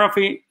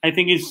photography, I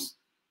think it's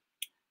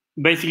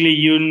basically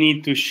you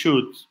need to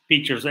shoot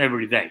pictures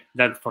every day.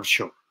 That's for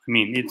sure. I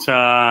mean, it's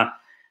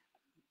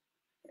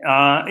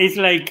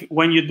like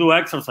when you do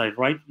exercise,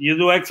 right? You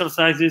do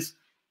exercises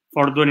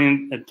for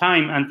during a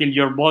time until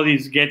your body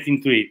is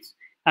getting to it,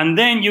 and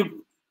then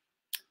you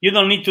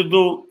don't need to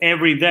do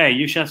every day.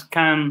 You just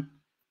can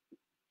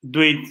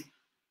do it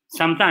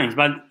sometimes,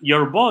 but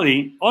your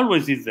body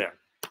always is there.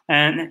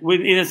 And it's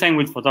the same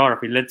with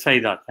photography. Let's say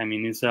that. I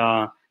mean, it's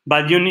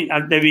but you need,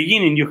 at the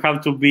beginning, you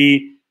have to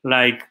be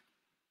like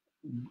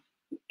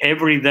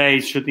every day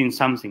shooting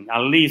something,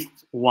 at least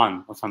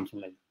one or something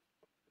like that.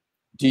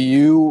 Do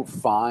you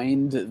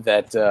find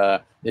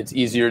that it's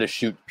easier to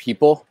shoot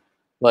people,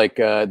 like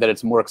that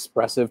it's more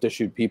expressive to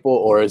shoot people,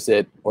 or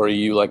are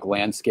you like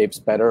landscapes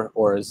better,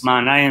 or is?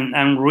 Man,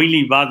 I'm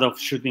really bad of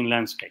shooting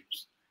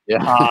landscapes.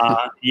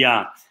 Yeah.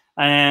 Yeah,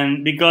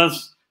 and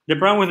because the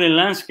problem with the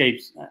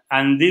landscapes,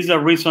 and this is the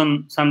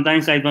reason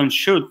sometimes I don't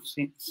shoot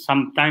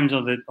sometimes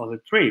of the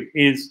trip,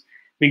 is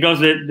because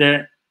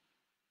the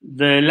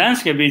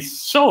landscape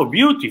is so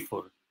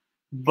beautiful,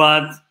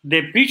 but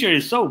the picture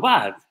is so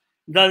bad.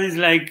 That is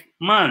like,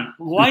 man,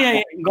 why am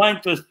I going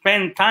to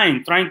spend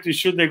time trying to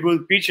shoot a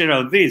good picture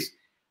of this?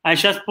 I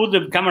just put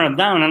the camera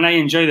down and I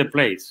enjoy the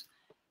place.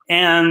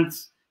 And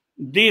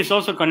this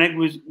also connects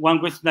with one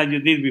question that you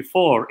did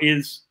before,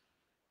 is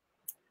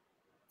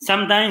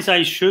sometimes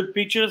I shoot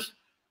pictures,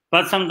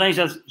 but sometimes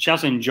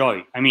just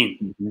enjoy. I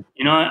mean,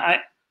 you know,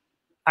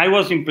 I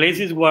was in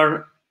places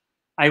where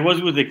I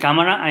was with the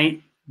camera,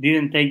 I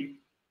didn't take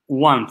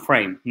one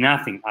frame,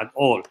 nothing at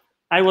all.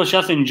 I was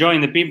just enjoying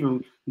the people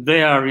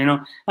there, you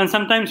know. And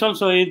sometimes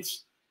also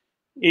it's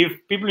if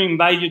people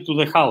invite you to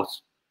the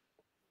house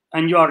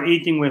and you are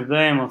eating with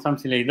them or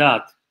something like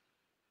that.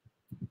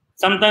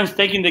 Sometimes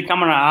taking the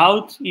camera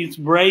out is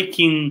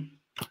breaking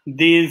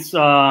this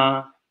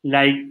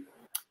like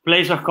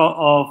place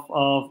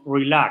of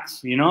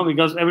relax, you know,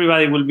 because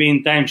everybody will be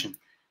in tension.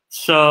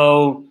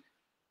 So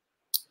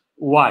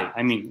why?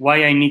 I mean,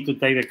 why I need to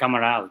take the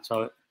camera out?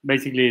 So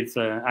basically, it's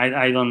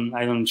I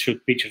don't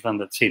shoot pictures and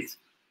that's it.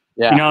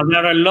 Yeah. You know,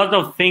 there are a lot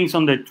of things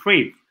on the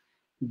trip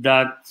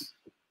that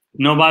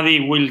nobody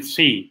will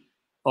see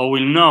or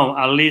will know.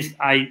 At least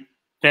I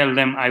tell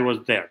them I was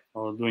there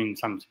or doing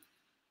something.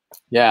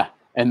 Yeah,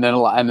 and then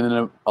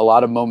a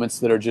lot of moments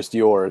that are just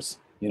yours,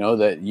 you know,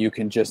 that you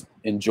can just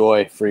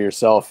enjoy for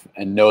yourself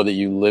and know that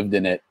you lived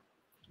in it.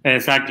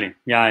 Exactly.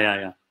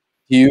 Yeah.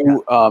 Do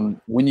you,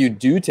 when you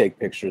do take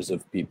pictures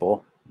of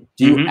people,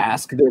 do you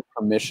ask their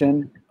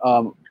permission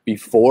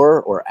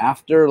before or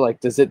after? Like,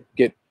 does it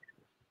get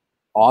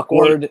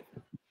awkward?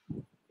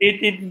 Well,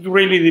 it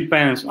really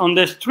depends. On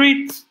the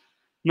streets,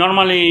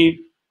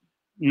 normally,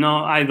 no,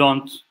 I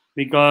don't,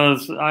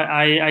 because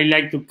I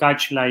like to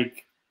catch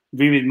like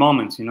vivid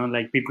moments, you know,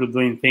 like people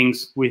doing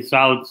things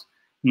without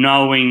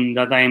knowing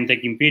that I am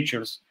taking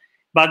pictures.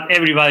 But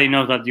everybody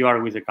knows that you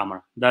are with the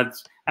camera.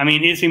 I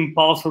mean, it's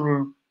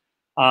impossible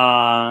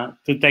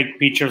to take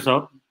pictures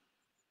to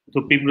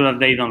people that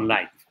they don't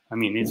like. I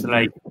mean, it's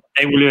like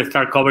they will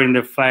start covering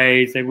their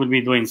face. They will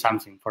be doing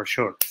something for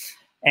sure.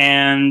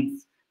 And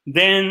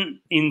then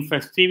in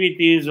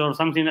festivities or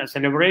something,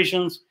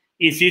 celebrations,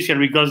 it's easier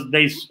because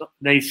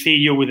they see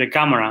you with the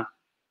camera,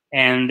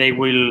 and they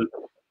will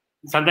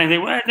sometimes they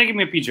will take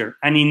me a picture.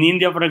 And in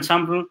India, for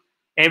example,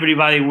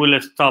 everybody will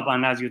stop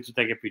and ask you to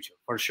take a picture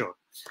for sure.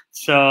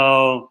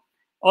 So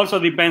also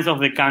depends of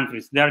the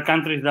countries. There are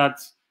countries that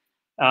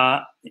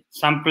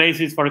some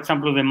places, for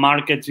example, the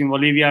markets in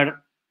Bolivia,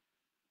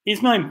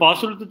 it's not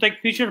impossible to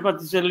take pictures, but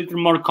it's a little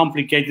more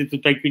complicated to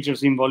take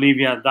pictures in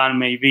Bolivia than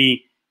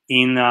maybe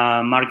in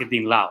market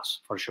in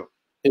Laos, for sure.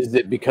 Is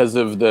it because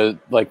of the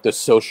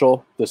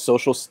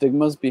social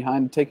stigmas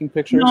behind taking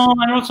pictures? No,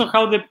 and also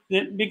how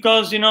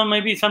because, you know,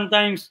 maybe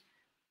sometimes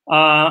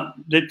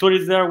the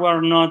tourists there were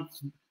not,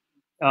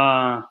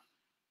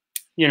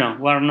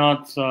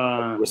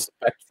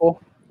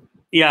 respectful.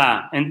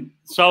 Yeah, and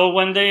so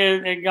when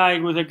a guy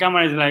with a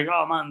camera is like,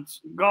 "Oh man,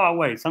 go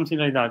away," something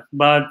like that.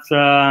 But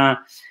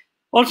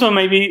also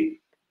maybe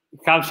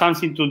have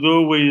something to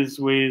do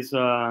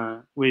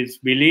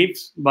with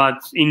beliefs. But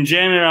in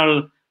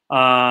general,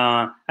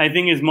 I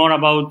think it's more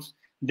about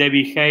the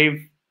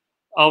behavior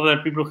other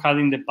people had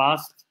in the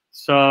past.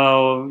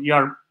 So you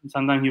are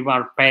sometimes you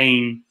are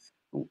paying,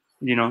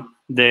 you know,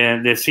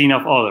 the scene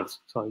of others.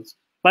 So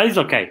but it's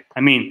okay.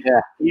 I mean,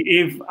 yeah.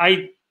 If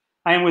I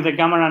am with the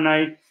camera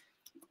and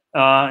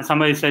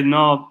somebody said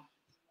no,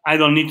 I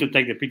don't need to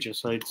take the picture,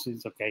 so it's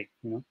okay,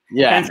 you know.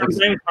 Yeah. And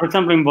sometimes, for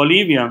example, in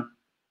Bolivia,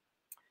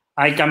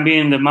 I can be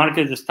in the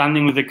market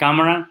standing with the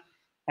camera,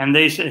 and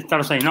they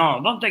start saying, "No,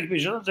 don't take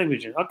pictures, don't take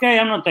pictures." Okay,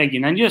 I'm not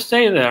taking, and you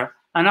stay there,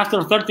 and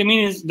after 30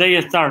 minutes, they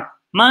start,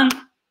 "Man,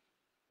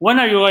 when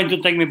are you going to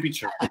take me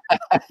picture?"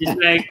 It's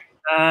like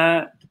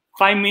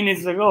 5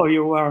 minutes ago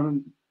you were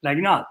like,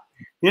 "Not,"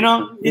 you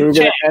know. You're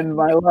gonna end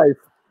my life.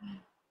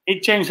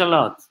 It changed a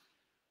lot.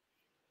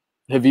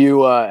 Have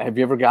you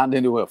ever gotten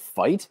into a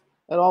fight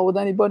at all with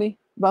anybody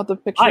about the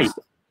pictures?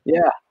 Fight?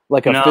 Yeah,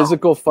 like a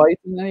physical fight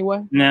in any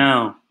way?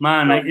 No,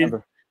 man.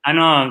 No, I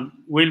know.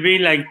 Will be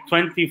like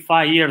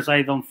 25 years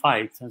I don't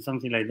fight and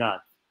something like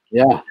that.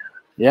 Yeah,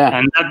 yeah.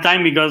 And that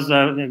time because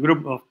a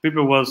group of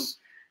people was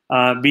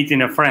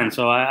beating a friend,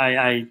 so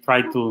I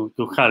tried to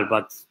help,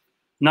 but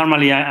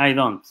normally I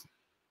don't.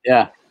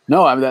 Yeah,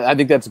 no, I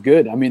think that's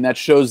good. I mean, that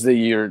shows that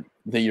you're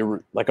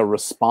like a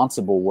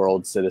responsible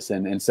world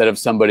citizen instead of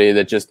somebody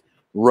that just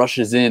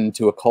rushes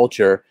into a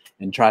culture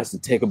and tries to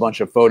take a bunch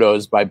of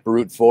photos by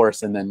brute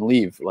force and then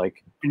leave.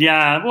 Like,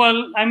 yeah,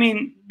 well, I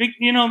mean,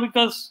 you know,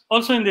 because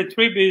also in the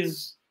trip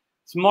it's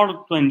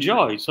more to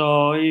enjoy.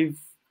 So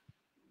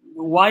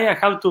why I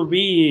have to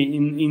be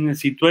in a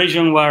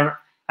situation where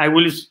I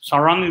will be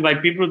surrounded by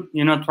people,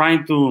 you know,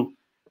 trying to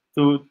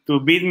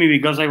beat me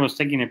because I was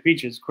taking a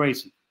picture? It's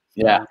crazy.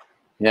 Yeah,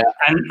 yeah.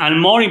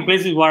 And more in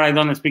places where I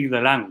don't speak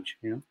the language,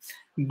 you know.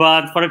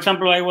 But for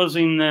example, I was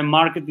in a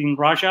market in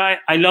Russia.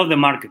 I love the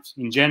markets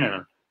in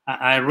general.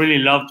 I really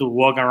love to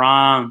walk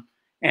around,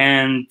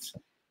 and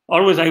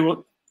always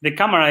the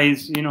camera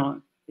is, you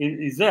know,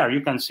 is there.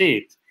 You can see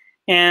it,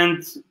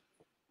 and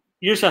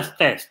you just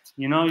test.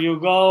 You know, you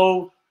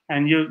go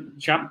and you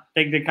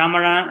take the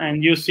camera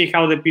and you see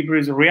how the people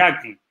is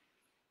reacting.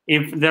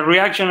 If the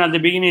reaction at the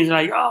beginning is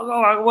like, "Oh,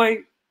 go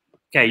away,"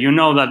 okay, you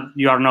know that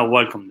you are not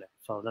welcome there.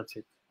 So that's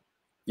it.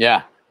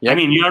 Yeah. Yep. I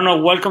mean, you're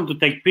not welcome to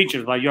take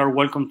pictures, but you're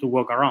welcome to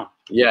walk around.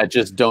 Yeah,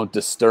 just don't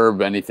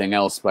disturb anything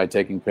else by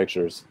taking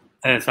pictures.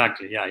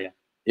 Exactly. Yeah.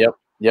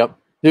 Yep.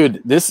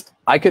 Dude,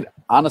 I could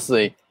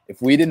honestly,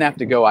 if we didn't have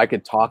to go, I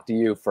could talk to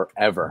you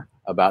forever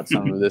about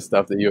some of this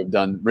stuff that you have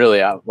done.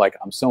 Really,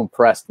 I'm so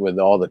impressed with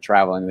all the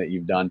traveling that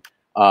you've done.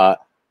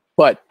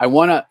 But I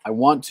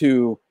want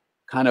to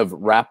kind of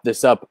wrap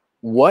this up.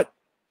 What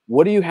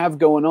do you have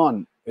going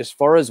on as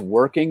far as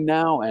working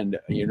now? And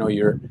you know,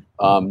 you're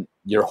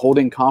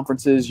holding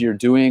conferences, you're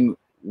doing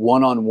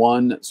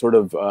one-on-one sort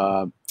of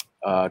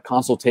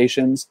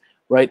consultations,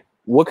 right?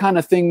 What kind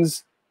of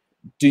things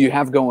do you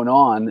have going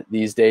on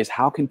these days?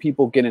 How can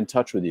people get in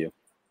touch with you?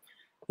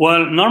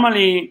 Well,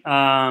 normally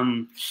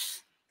I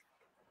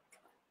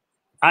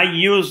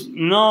use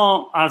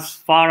not as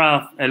far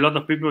as a lot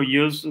of people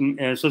use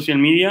social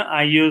media.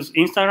 I use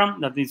Instagram.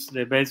 That is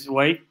the best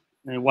way,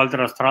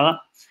 Walter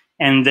Astrada.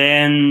 And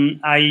then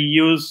I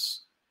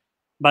use,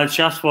 but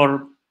just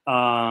for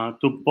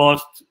to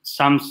post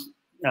some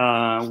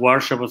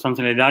workshop or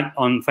something like that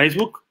on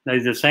Facebook. That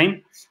is the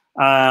same.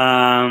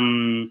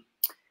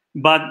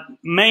 But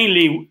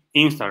mainly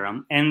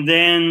Instagram. And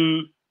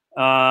then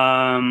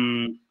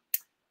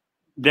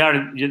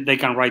there they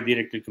can write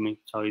directly to me,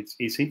 so it's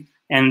easy.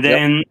 And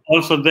then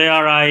also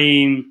there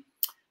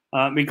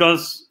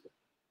because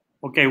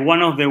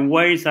one of the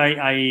ways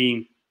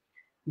I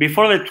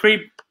before the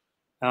trip,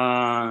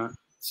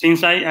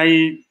 since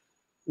I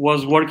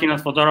was working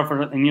as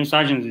photographer in news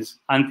agencies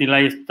until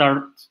I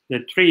start the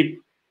trip,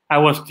 I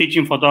was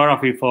teaching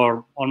photography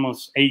for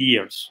almost 8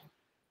 years,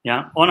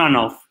 on and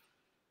off.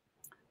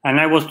 And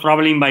I was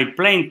traveling by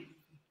plane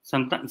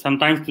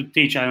sometimes to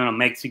teach, I don't know,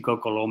 Mexico,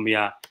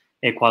 Colombia,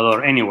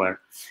 Ecuador, anywhere.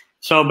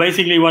 So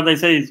basically what I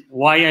say is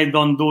why I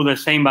don't do the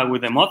same but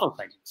with the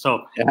motorcycle.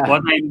 So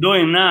what I'm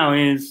doing now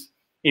is,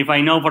 if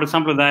I know, for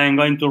example, that I'm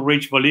going to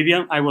reach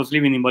Bolivia, I was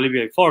living in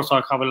Bolivia before, so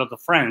I have a lot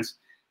of friends.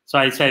 So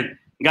I said,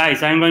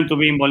 guys, I'm going to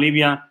be in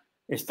Bolivia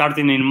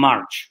starting in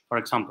March, for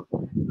example.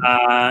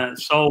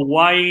 So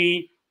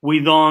why we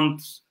don't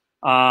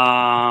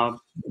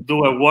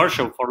do a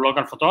workshop for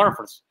local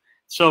photographers?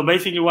 So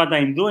basically what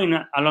I'm doing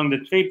along the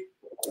trip,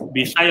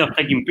 besides of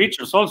taking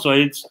pictures, also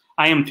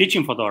I am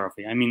teaching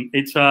photography. I mean,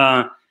 it's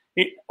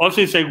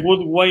also it's a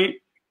good way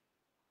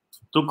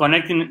to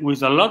connecting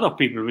with a lot of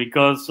people,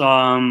 because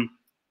I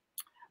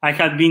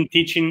have been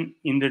teaching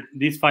in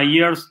these 5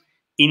 years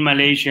in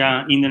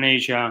Malaysia,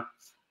 Indonesia,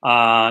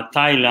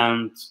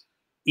 Thailand,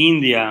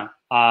 India,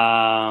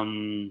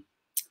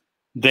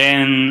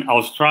 then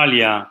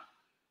Australia,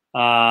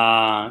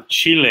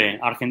 Chile,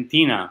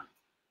 Argentina,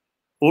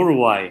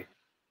 Uruguay,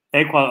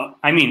 Ecuador.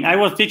 I mean, I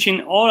was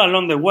teaching all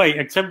along the way,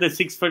 except the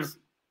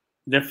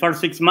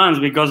first 6 months,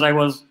 because I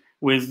was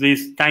with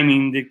this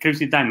timing, the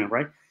crazy timing,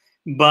 right?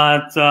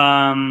 But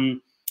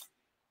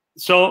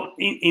so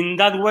in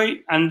that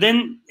way, and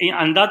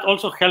that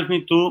also helped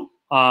me to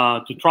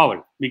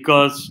travel,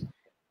 because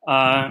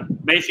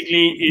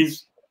basically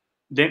is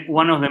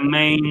one of the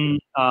main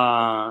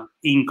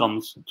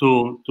incomes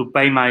to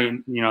pay my,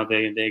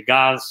 the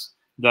gas,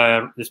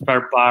 the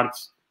spare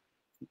parts,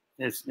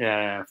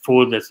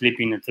 food, the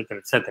sleeping, etc.,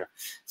 etc.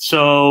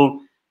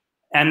 So,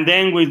 and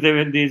then with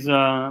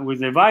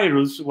the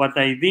virus, what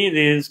I did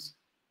is,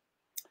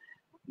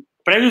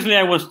 previously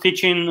I was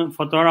teaching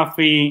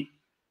photography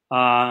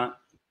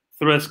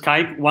through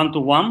Skype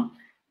 1-to-1,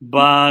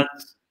 but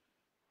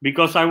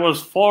because I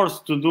was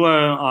forced to do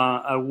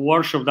a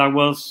workshop that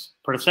was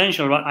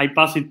presential, I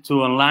passed it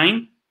to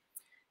online,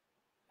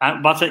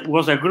 but it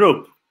was a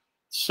group.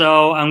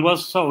 So, and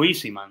was so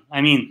easy, man.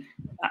 I mean,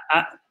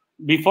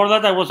 before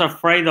that, I was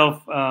afraid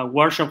of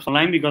workshops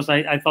online because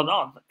I thought,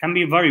 oh, that can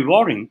be very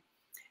boring.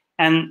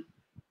 And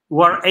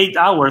we're 8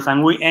 hours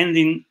and we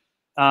ending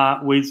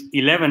with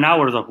 11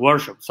 hours of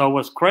workshop. So it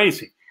was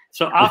crazy.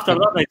 So after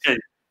that, I said,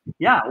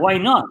 yeah, why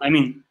not? I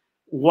mean,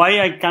 why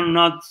I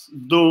cannot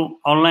do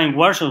online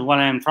workshops while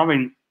I'm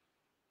traveling,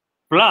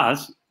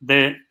 plus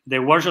the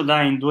workshop that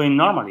I'm doing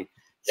normally.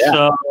 Yeah.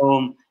 So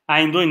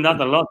I'm doing that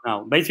a lot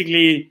now.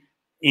 Basically,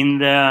 in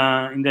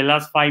the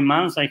last 5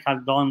 months, I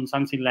have done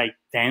something like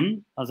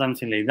 10 or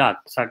something like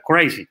that. So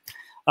crazy.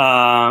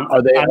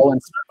 Are they all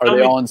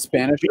in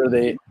Spanish? Or are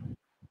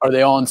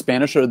they all in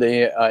Spanish, or are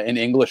they in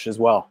English as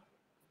well?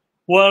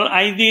 Well,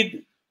 I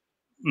did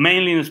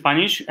mainly in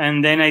Spanish,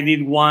 and then I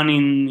did one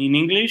in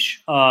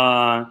English.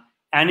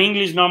 And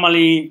English,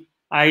 normally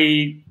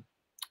I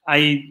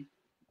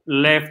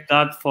left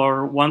that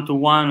for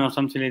 1-to-1 or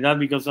something like that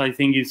because I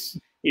think it's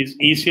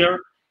easier,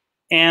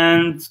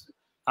 and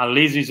at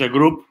least it's a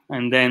group,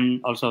 and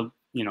then also,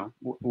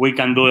 we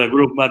can do a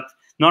group. But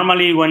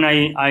normally when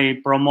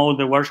I promote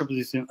the workshop,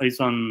 it's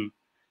on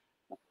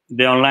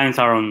the onlines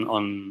are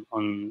on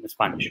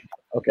Spanish.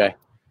 Okay.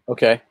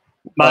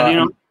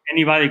 But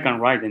anybody can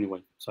write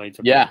anyway, so it's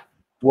okay. Yeah.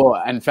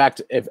 Well, in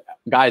fact, if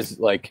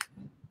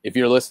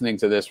you're listening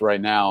to this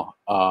right now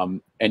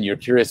and you're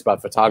curious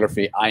about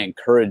photography, I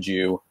encourage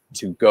you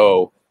to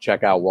go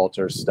check out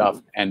Walter's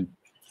stuff. And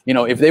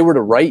if they were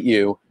to write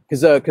you,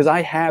 because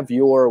I have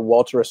your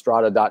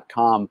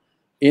walterastrada.com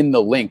in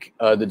the link,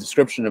 the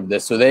description of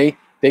this, so they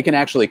can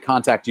actually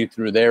contact you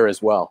through there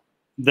as well.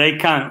 They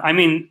can. I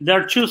mean, there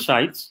are two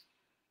sites.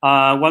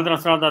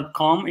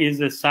 walterastrada.com is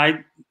the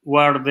site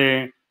where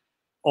the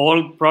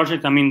old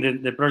project,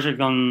 the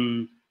project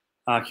on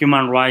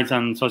human rights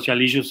and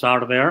social issues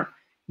are there.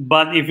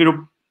 But if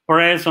you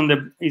press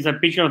on it's a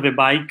picture of the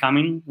bike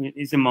coming.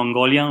 It's in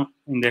Mongolia,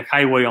 in the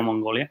highway of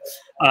Mongolia.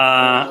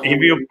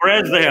 If you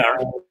press there,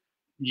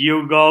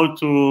 you go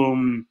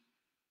to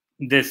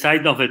the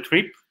site of the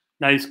trip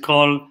that is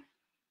called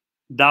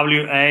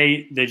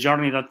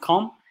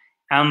wathejourney.com,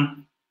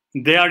 and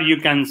there you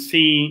can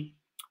see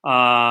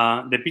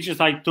the pictures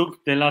I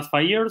took the last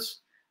 5 years.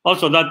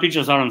 Also, that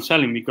pictures aren't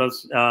selling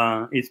because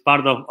it's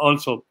part of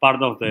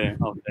the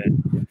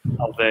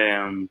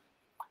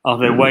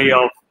way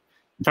of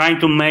trying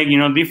to make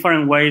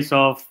different ways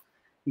of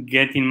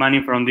getting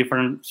money from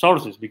different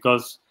sources,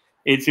 because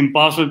it's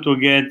impossible to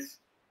get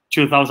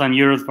 2,000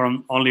 euros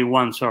from only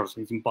one source.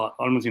 It's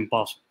almost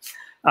impossible.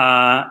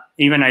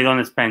 Even I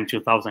don't spend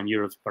 2,000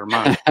 euros per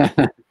month.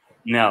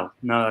 No,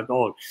 not at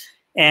all.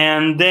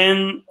 And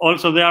then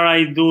also there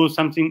I do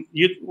something.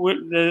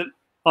 The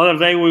other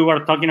day we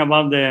were talking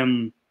about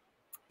the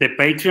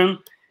Patreon.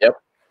 Yep.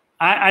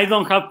 I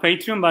don't have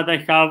Patreon, but I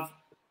have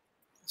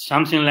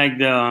something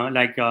like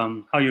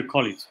how you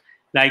call it,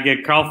 like a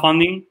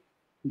crowdfunding,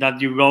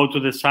 that you go to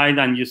the site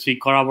and you see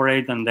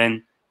collaborate and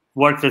then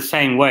work the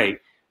same way.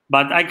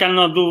 But I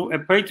cannot do a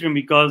Patreon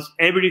because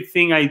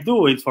everything I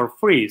do is for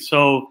free.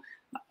 So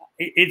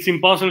it's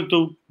impossible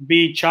to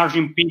be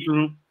charging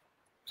people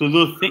to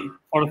do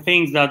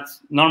things that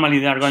normally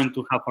they are going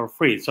to have for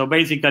free. So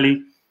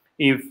basically,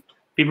 if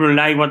people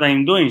like what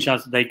I'm doing,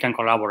 just they can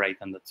collaborate,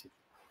 and that's it.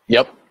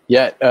 Yep.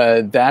 Yeah.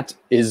 That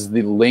is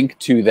the link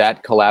to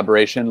that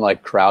collaboration,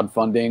 like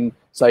crowdfunding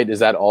site. Is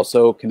that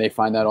also? Can they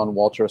find that on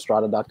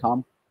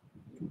walterastrada.com?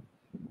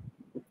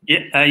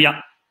 Yeah.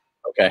 Yeah.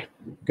 Okay,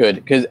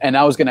 good. And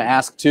I was going to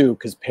ask too,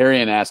 because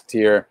Perian asked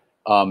here,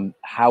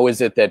 how is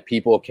it that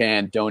people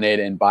can donate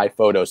and buy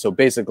photos? So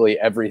basically,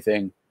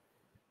 everything.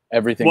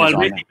 Well, is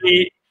on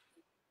basically,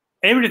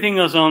 everything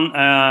is on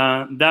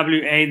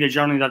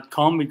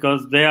wathejourney.com,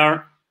 because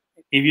there,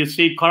 if you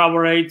see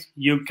collaborate,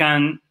 you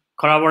can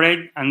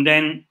collaborate, and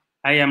then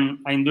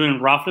I'm doing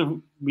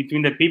raffle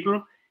between the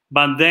people,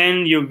 but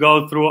then you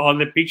go through all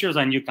the pictures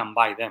and you can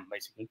buy them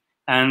basically.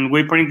 And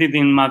we print it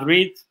in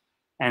Madrid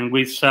and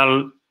we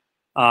sell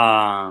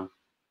to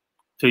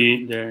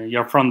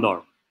your front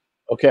door.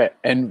 Okay.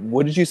 And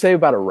what did you say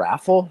about a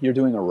raffle? You're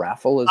doing a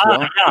raffle as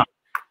well? Yeah.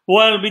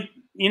 Well,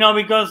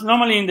 because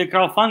normally in the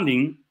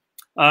crowdfunding,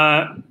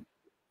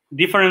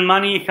 different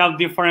money have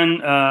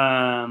different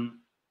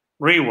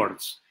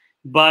rewards,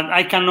 but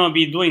I cannot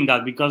be doing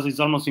that because it's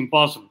almost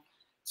impossible.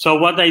 So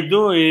what I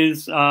do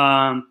is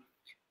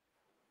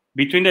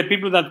between the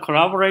people that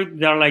collaborate,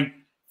 there are like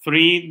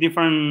 3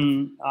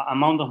 different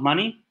amount of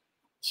money.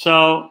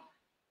 So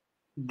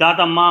that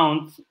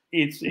amount,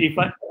 it's if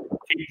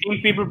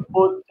 15 people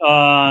put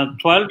 12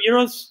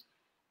 euros.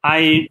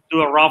 I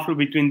do a raffle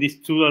between these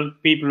two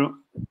people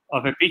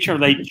of a picture.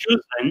 They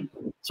choose them.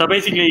 So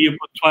basically, you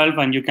put 12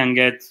 and you can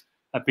get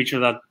a picture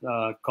that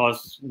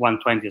costs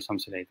 120 or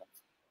something like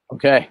that.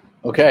 Okay.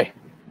 Okay.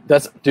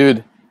 That's,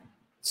 dude,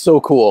 so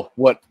cool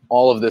what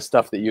all of this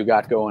stuff that you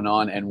got going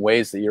on and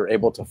ways that you're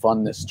able to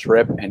fund this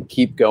trip and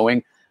keep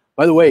going.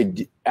 By the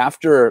way,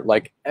 after,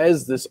 like,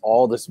 as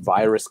all this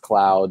virus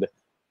cloud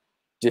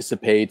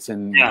dissipates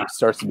and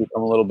starts to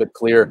become a little bit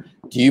clear,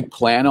 do you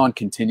plan on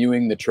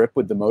continuing the trip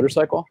with the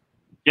motorcycle?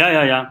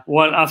 Yeah.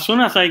 Well, as soon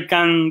as I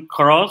can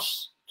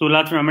cross to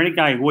Latin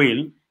America, I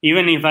will,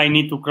 even if I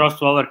need to cross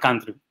to other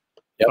countries.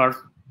 First,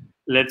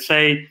 let's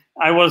say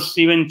I was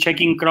even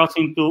checking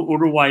crossing to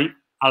Uruguay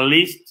at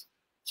least.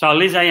 So at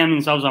least I am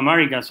in South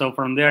America. So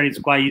from there, it's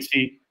quite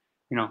easy.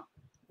 You know,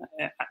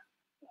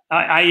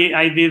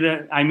 I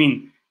did. I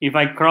mean, if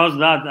I cross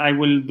that, I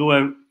will do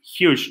a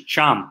huge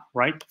jump,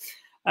 right?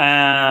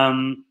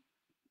 My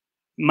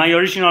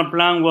original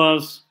plan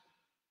was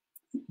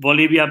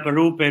Bolivia,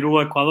 Peru,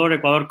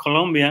 Ecuador,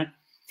 Colombia,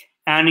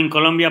 and in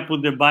Colombia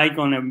put the bike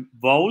on a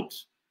boat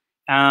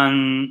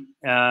and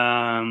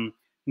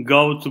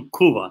go to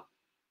Cuba,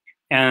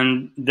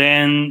 and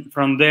then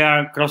from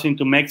there crossing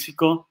to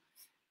Mexico,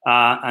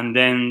 and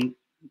then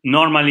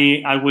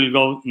normally I will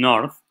go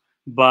north,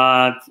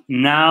 but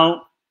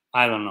now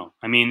I don't know.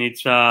 I mean,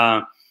 it's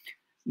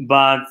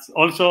but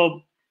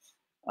also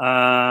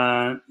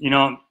you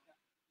know,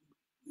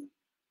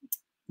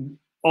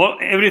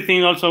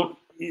 everything also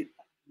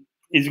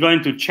is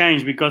going to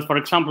change because, for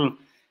example,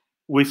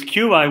 with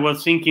Cuba, I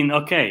was thinking,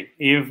 okay,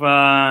 if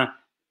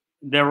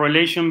the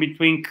relation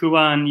between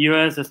Cuba and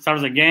US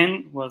starts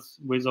again, was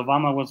with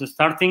Obama was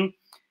starting,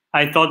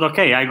 I thought,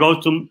 okay, I go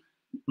to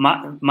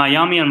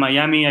Miami, and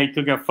Miami I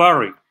took a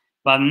ferry,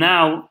 but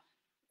now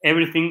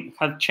everything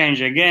has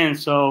changed again.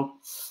 So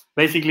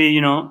basically,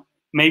 you know,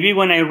 maybe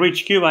when I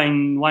reach Cuba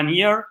in 1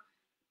 year,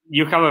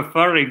 you have a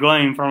ferry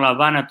going from La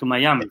Habana to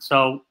Miami.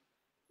 So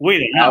we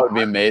don't know. That would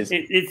be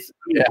amazing. It's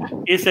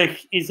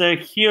a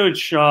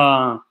huge,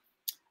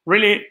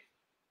 really,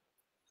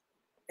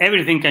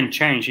 everything can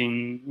change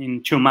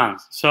in 2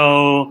 months.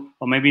 So,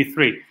 or maybe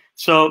 3.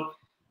 So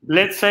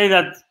let's say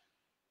that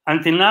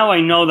until now,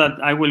 I know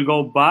that I will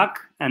go back.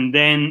 And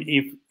then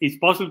if it's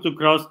possible to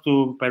cross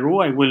to Peru,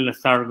 I will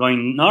start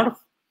going north.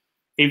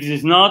 If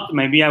it's not,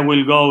 maybe I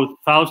will go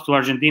south to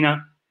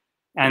Argentina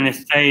and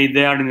stay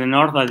there in the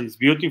north. That is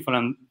beautiful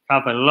and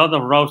have a lot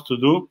of roads to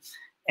do.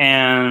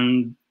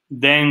 And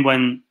then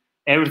when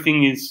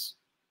everything is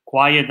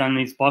quiet and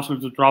it's possible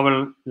to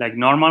travel like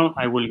normal,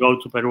 I will go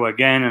to Peru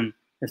again and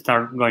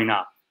start going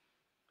up.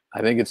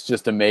 I think it's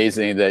just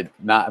amazing that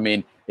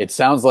it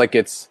sounds like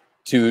it's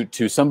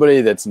to somebody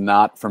that's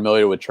not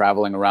familiar with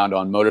traveling around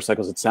on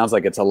motorcycles, it sounds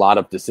like it's a lot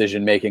of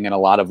decision making and a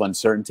lot of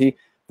uncertainty.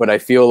 But I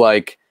feel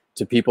like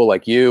to people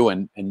like you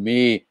and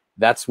me,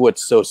 that's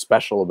what's so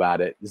special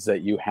about it, is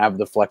that you have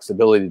the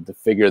flexibility to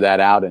figure that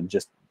out and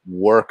just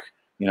work,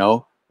 you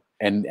know,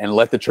 and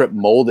let the trip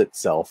mold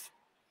itself.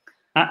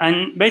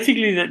 And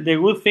basically the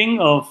good thing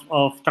of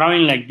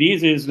traveling like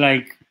this is,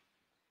 like,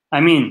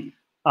 I mean,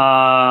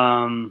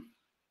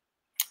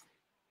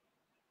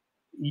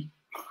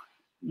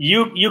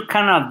 you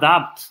can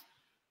adapt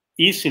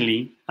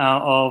easily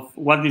of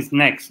what is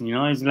next, you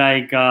know. It's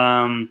like,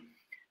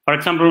 for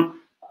example,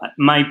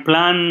 my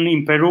plan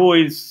in Peru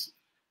is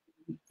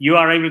you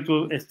are able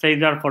to stay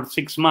there for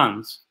 6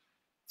 months.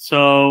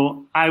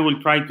 So I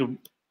will try to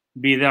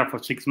be there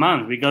for 6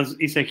 months because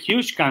it's a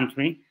huge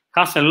country,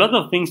 has a lot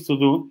of things to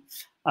do.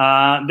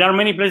 There are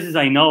many places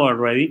I know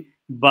already,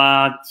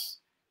 but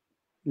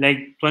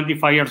like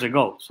 25 years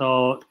ago.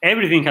 So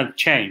everything has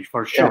changed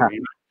for sure. Yeah.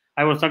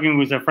 I was talking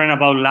with a friend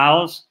about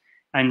Laos,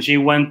 and she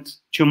went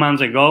 2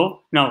 months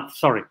ago. No,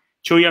 sorry,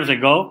 2 years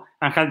ago,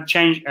 and had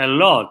changed a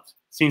lot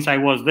since I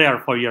was there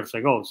 4 years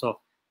ago. So,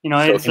 you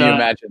know, so can you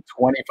imagine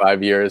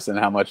 25 years and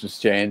how much has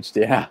changed?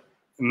 Yeah.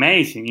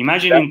 Amazing.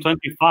 Imagine in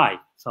 25.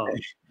 So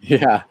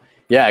yeah,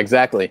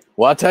 exactly.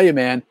 Well, I'll tell you,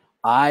 man,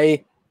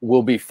 I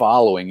will be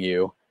following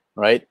you,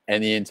 right,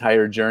 and the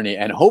entire journey,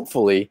 and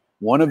hopefully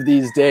one of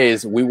these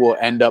days we will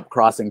end up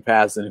crossing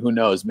paths, and who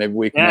knows, maybe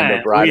we can end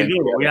up riding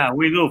together. Yeah,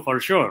 we do for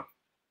sure.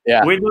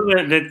 Yeah, we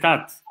do the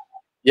cut.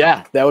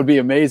 Yeah, that would be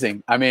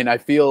amazing. I mean, I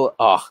feel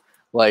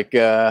like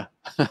oh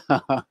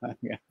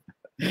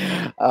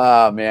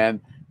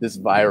man, this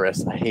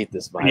virus. I hate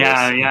this virus.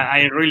 Yeah,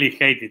 I really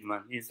hate it,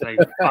 man. It's like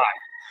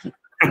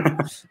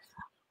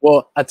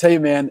Well, I tell you,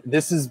 man,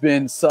 this has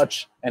been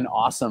such an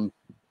awesome,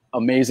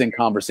 amazing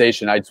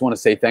conversation. I just want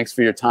to say thanks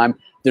for your time.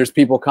 There's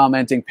people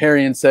commenting.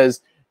 Perian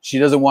says she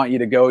doesn't want you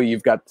to go.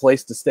 You've got a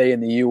place to stay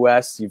in the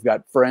U.S. You've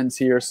got friends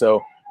here.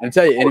 So I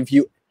tell you, and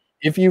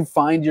if you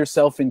find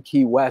yourself in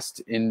Key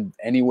West in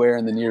anywhere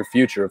in the near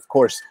future, of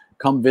course,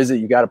 come visit.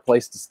 You got a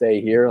place to stay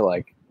here,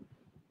 like.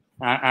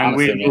 And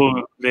we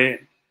do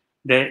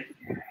the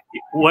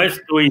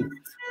west to east.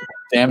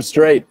 Damn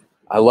straight.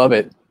 I love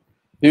it,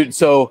 dude.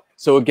 So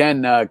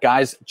again,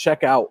 guys,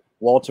 check out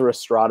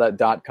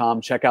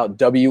walterastrada.com. Check out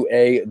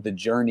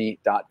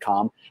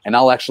wathejourney.com. And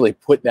I'll actually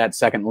put that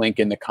second link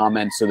in the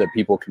comments so that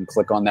people can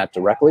click on that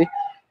directly.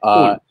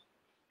 Cool.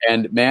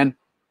 And man,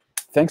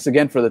 thanks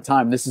again for the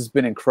time. This has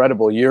been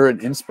incredible. You're an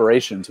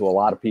inspiration to a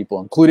lot of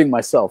people, including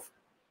myself.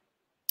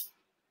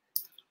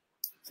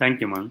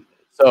 Thank you, man.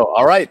 So,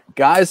 all right,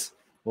 guys.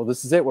 Well,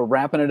 this is it. We're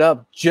wrapping it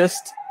up.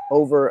 Just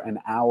over an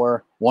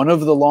hour. One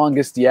of the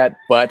longest yet,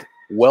 but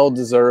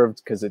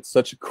well-deserved because it's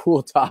such a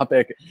cool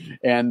topic.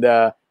 And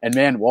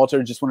man,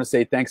 Walter, just want to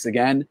say thanks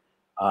again.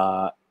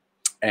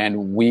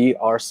 And we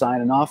are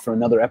signing off for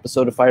another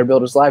episode of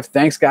Firebuilders Live.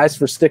 Thanks, guys,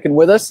 for sticking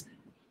with us.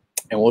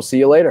 And we'll see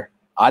you later.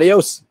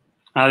 Adios.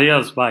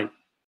 Adios. Bye.